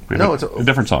No, song? We have no, a, it's a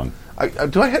different song.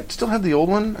 Do I still have the old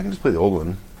one? I can just play the old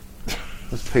one.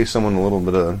 Let's pay someone a little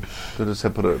bit of. Just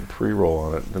have put a pre-roll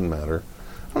on it. Doesn't matter.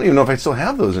 I don't even know if I still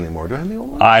have those anymore. Do I have the old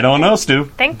one? I don't know, Stu. I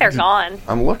think they're gone.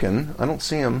 I'm looking. I don't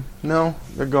see them. No,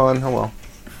 they're gone. Oh well.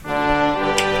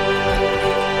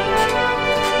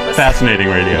 Fascinating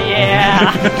radio.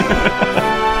 Yeah.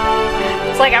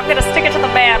 It's like, I'm going to stick it to the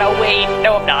man. Oh, wait.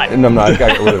 No, I'm not. And I'm not. I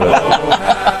got rid of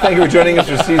it. Thank you for joining us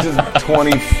for season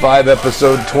 25,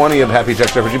 episode 20 of Happy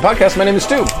Text RPG Podcast. My name is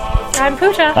Stu, I'm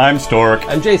Pooja. I'm Stork.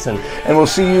 I'm Jason. and we'll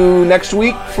see you next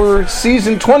week for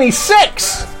season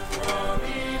 26,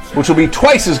 which will be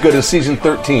twice as good as season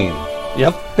 13.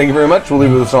 Yep. Thank you very much. We'll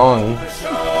leave you with a song.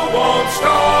 Won't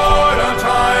start on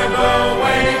time, the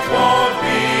wait won't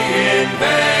be in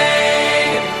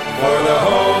vain. For the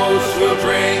host will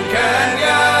drink and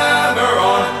gather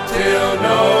on till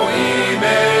no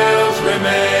emails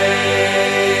remain.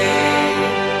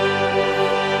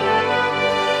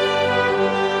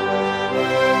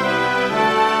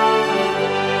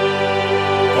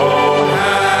 Oh,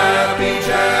 happy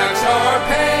Jacks, our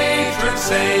patron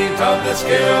saint of the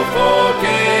skillful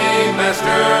game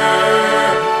master.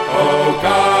 Oh,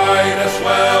 guide us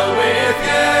well with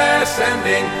yes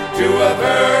ending to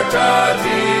avert a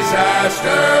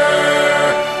disaster.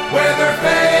 Whether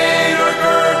fate or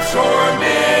GURPS or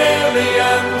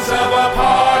millions of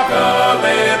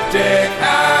apocalyptic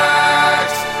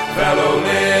acts, fellow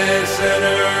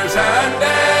listeners and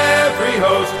every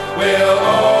host will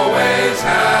always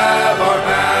have our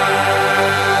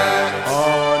backs.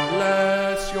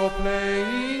 Unless you're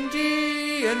playing D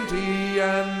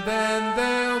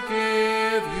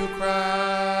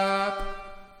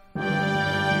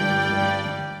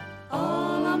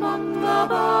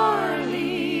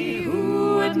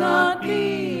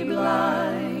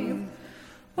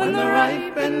when the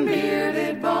ripe and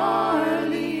bearded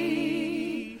barley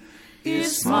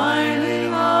is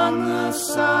smiling on the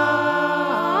side.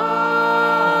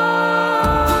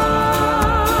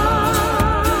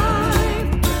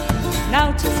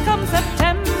 Now 'tis come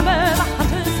September, the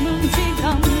hunter's moon's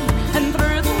begun, and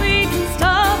through the wheat and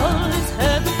stubble is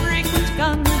heard the frequent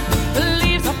gun. The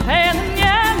leaves are pale and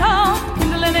yellow,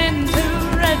 kindling into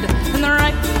red, and the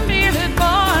ripe and bearded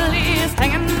barley is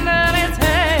hanging down its head.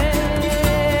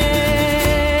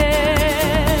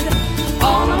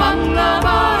 All among the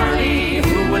barley,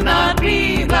 who would not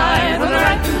be blithe when the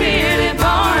ripe and bearded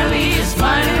barley is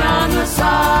smiling on the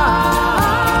side?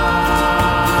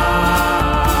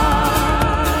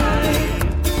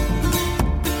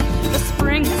 The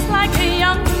spring is like a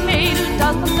young maid who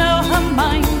doesn't know her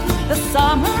mind. The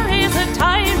summer is a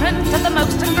tyrant of the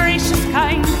most ungracious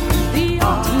kind. The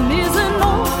autumn is an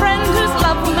old friend whose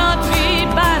love will not be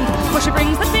banned, for she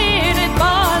brings the bearded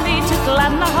barley to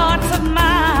gladden the hearts of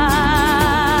man.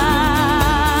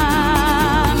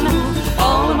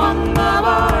 All among the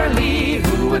barley,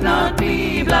 who would not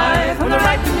be blithe when the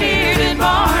ripe and bearded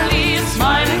barley is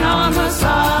smiling on the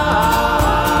side?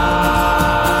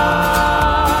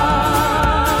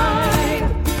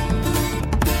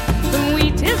 The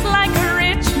wheat is like a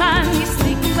rich man, he's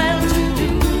sleek and well-to-do.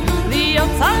 The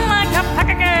oats are like a pack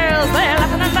of girls, they're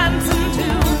laughing and dancing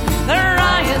too. The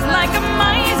rye is like a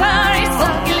miser, he's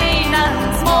sulky, lean and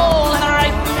small, and the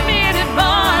ripe and bearded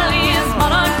barley is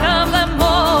monarch of them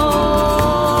all.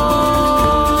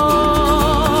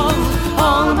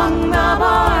 All among the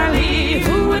barley,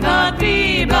 who would not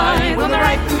be blithe when the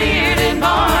ripe and bearded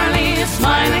barley is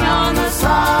smiling on the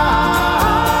side?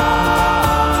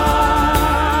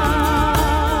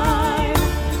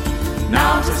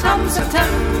 Now 'tis come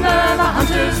September, the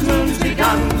hunter's moon's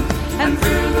begun, and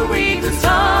through the weeds and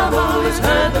stubble is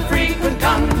heard the frequent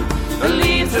gun. The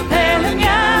leaves are pale and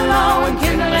yellow and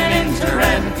kindling into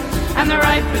red, and the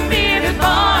ripe and bearded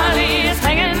barley is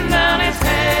hanging down its head.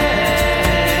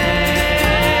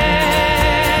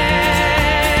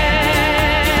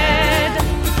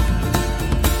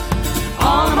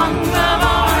 All among the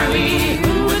barley,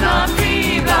 who would not be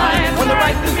blithe when the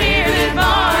ripe and bearded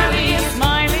barley is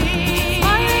smiling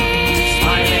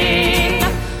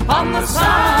on the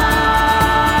side?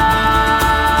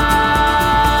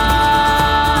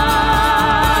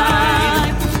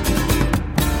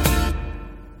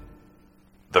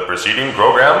 The preceding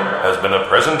program has been a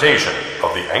presentation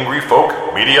of the Angry Folk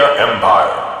Media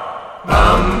Empire.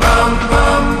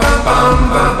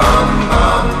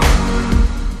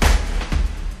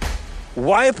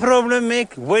 Why problem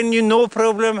make when you no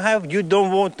problem have you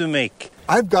don't want to make?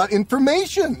 I've got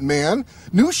information, man.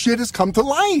 New shit has come to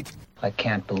light. I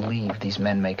can't believe these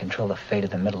men may control the fate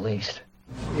of the Middle East.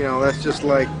 You know, that's just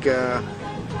like,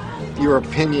 your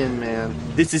opinion, man.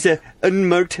 This is a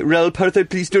unmarked RAL Partha.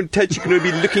 Please don't touch. You can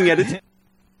only be looking at it.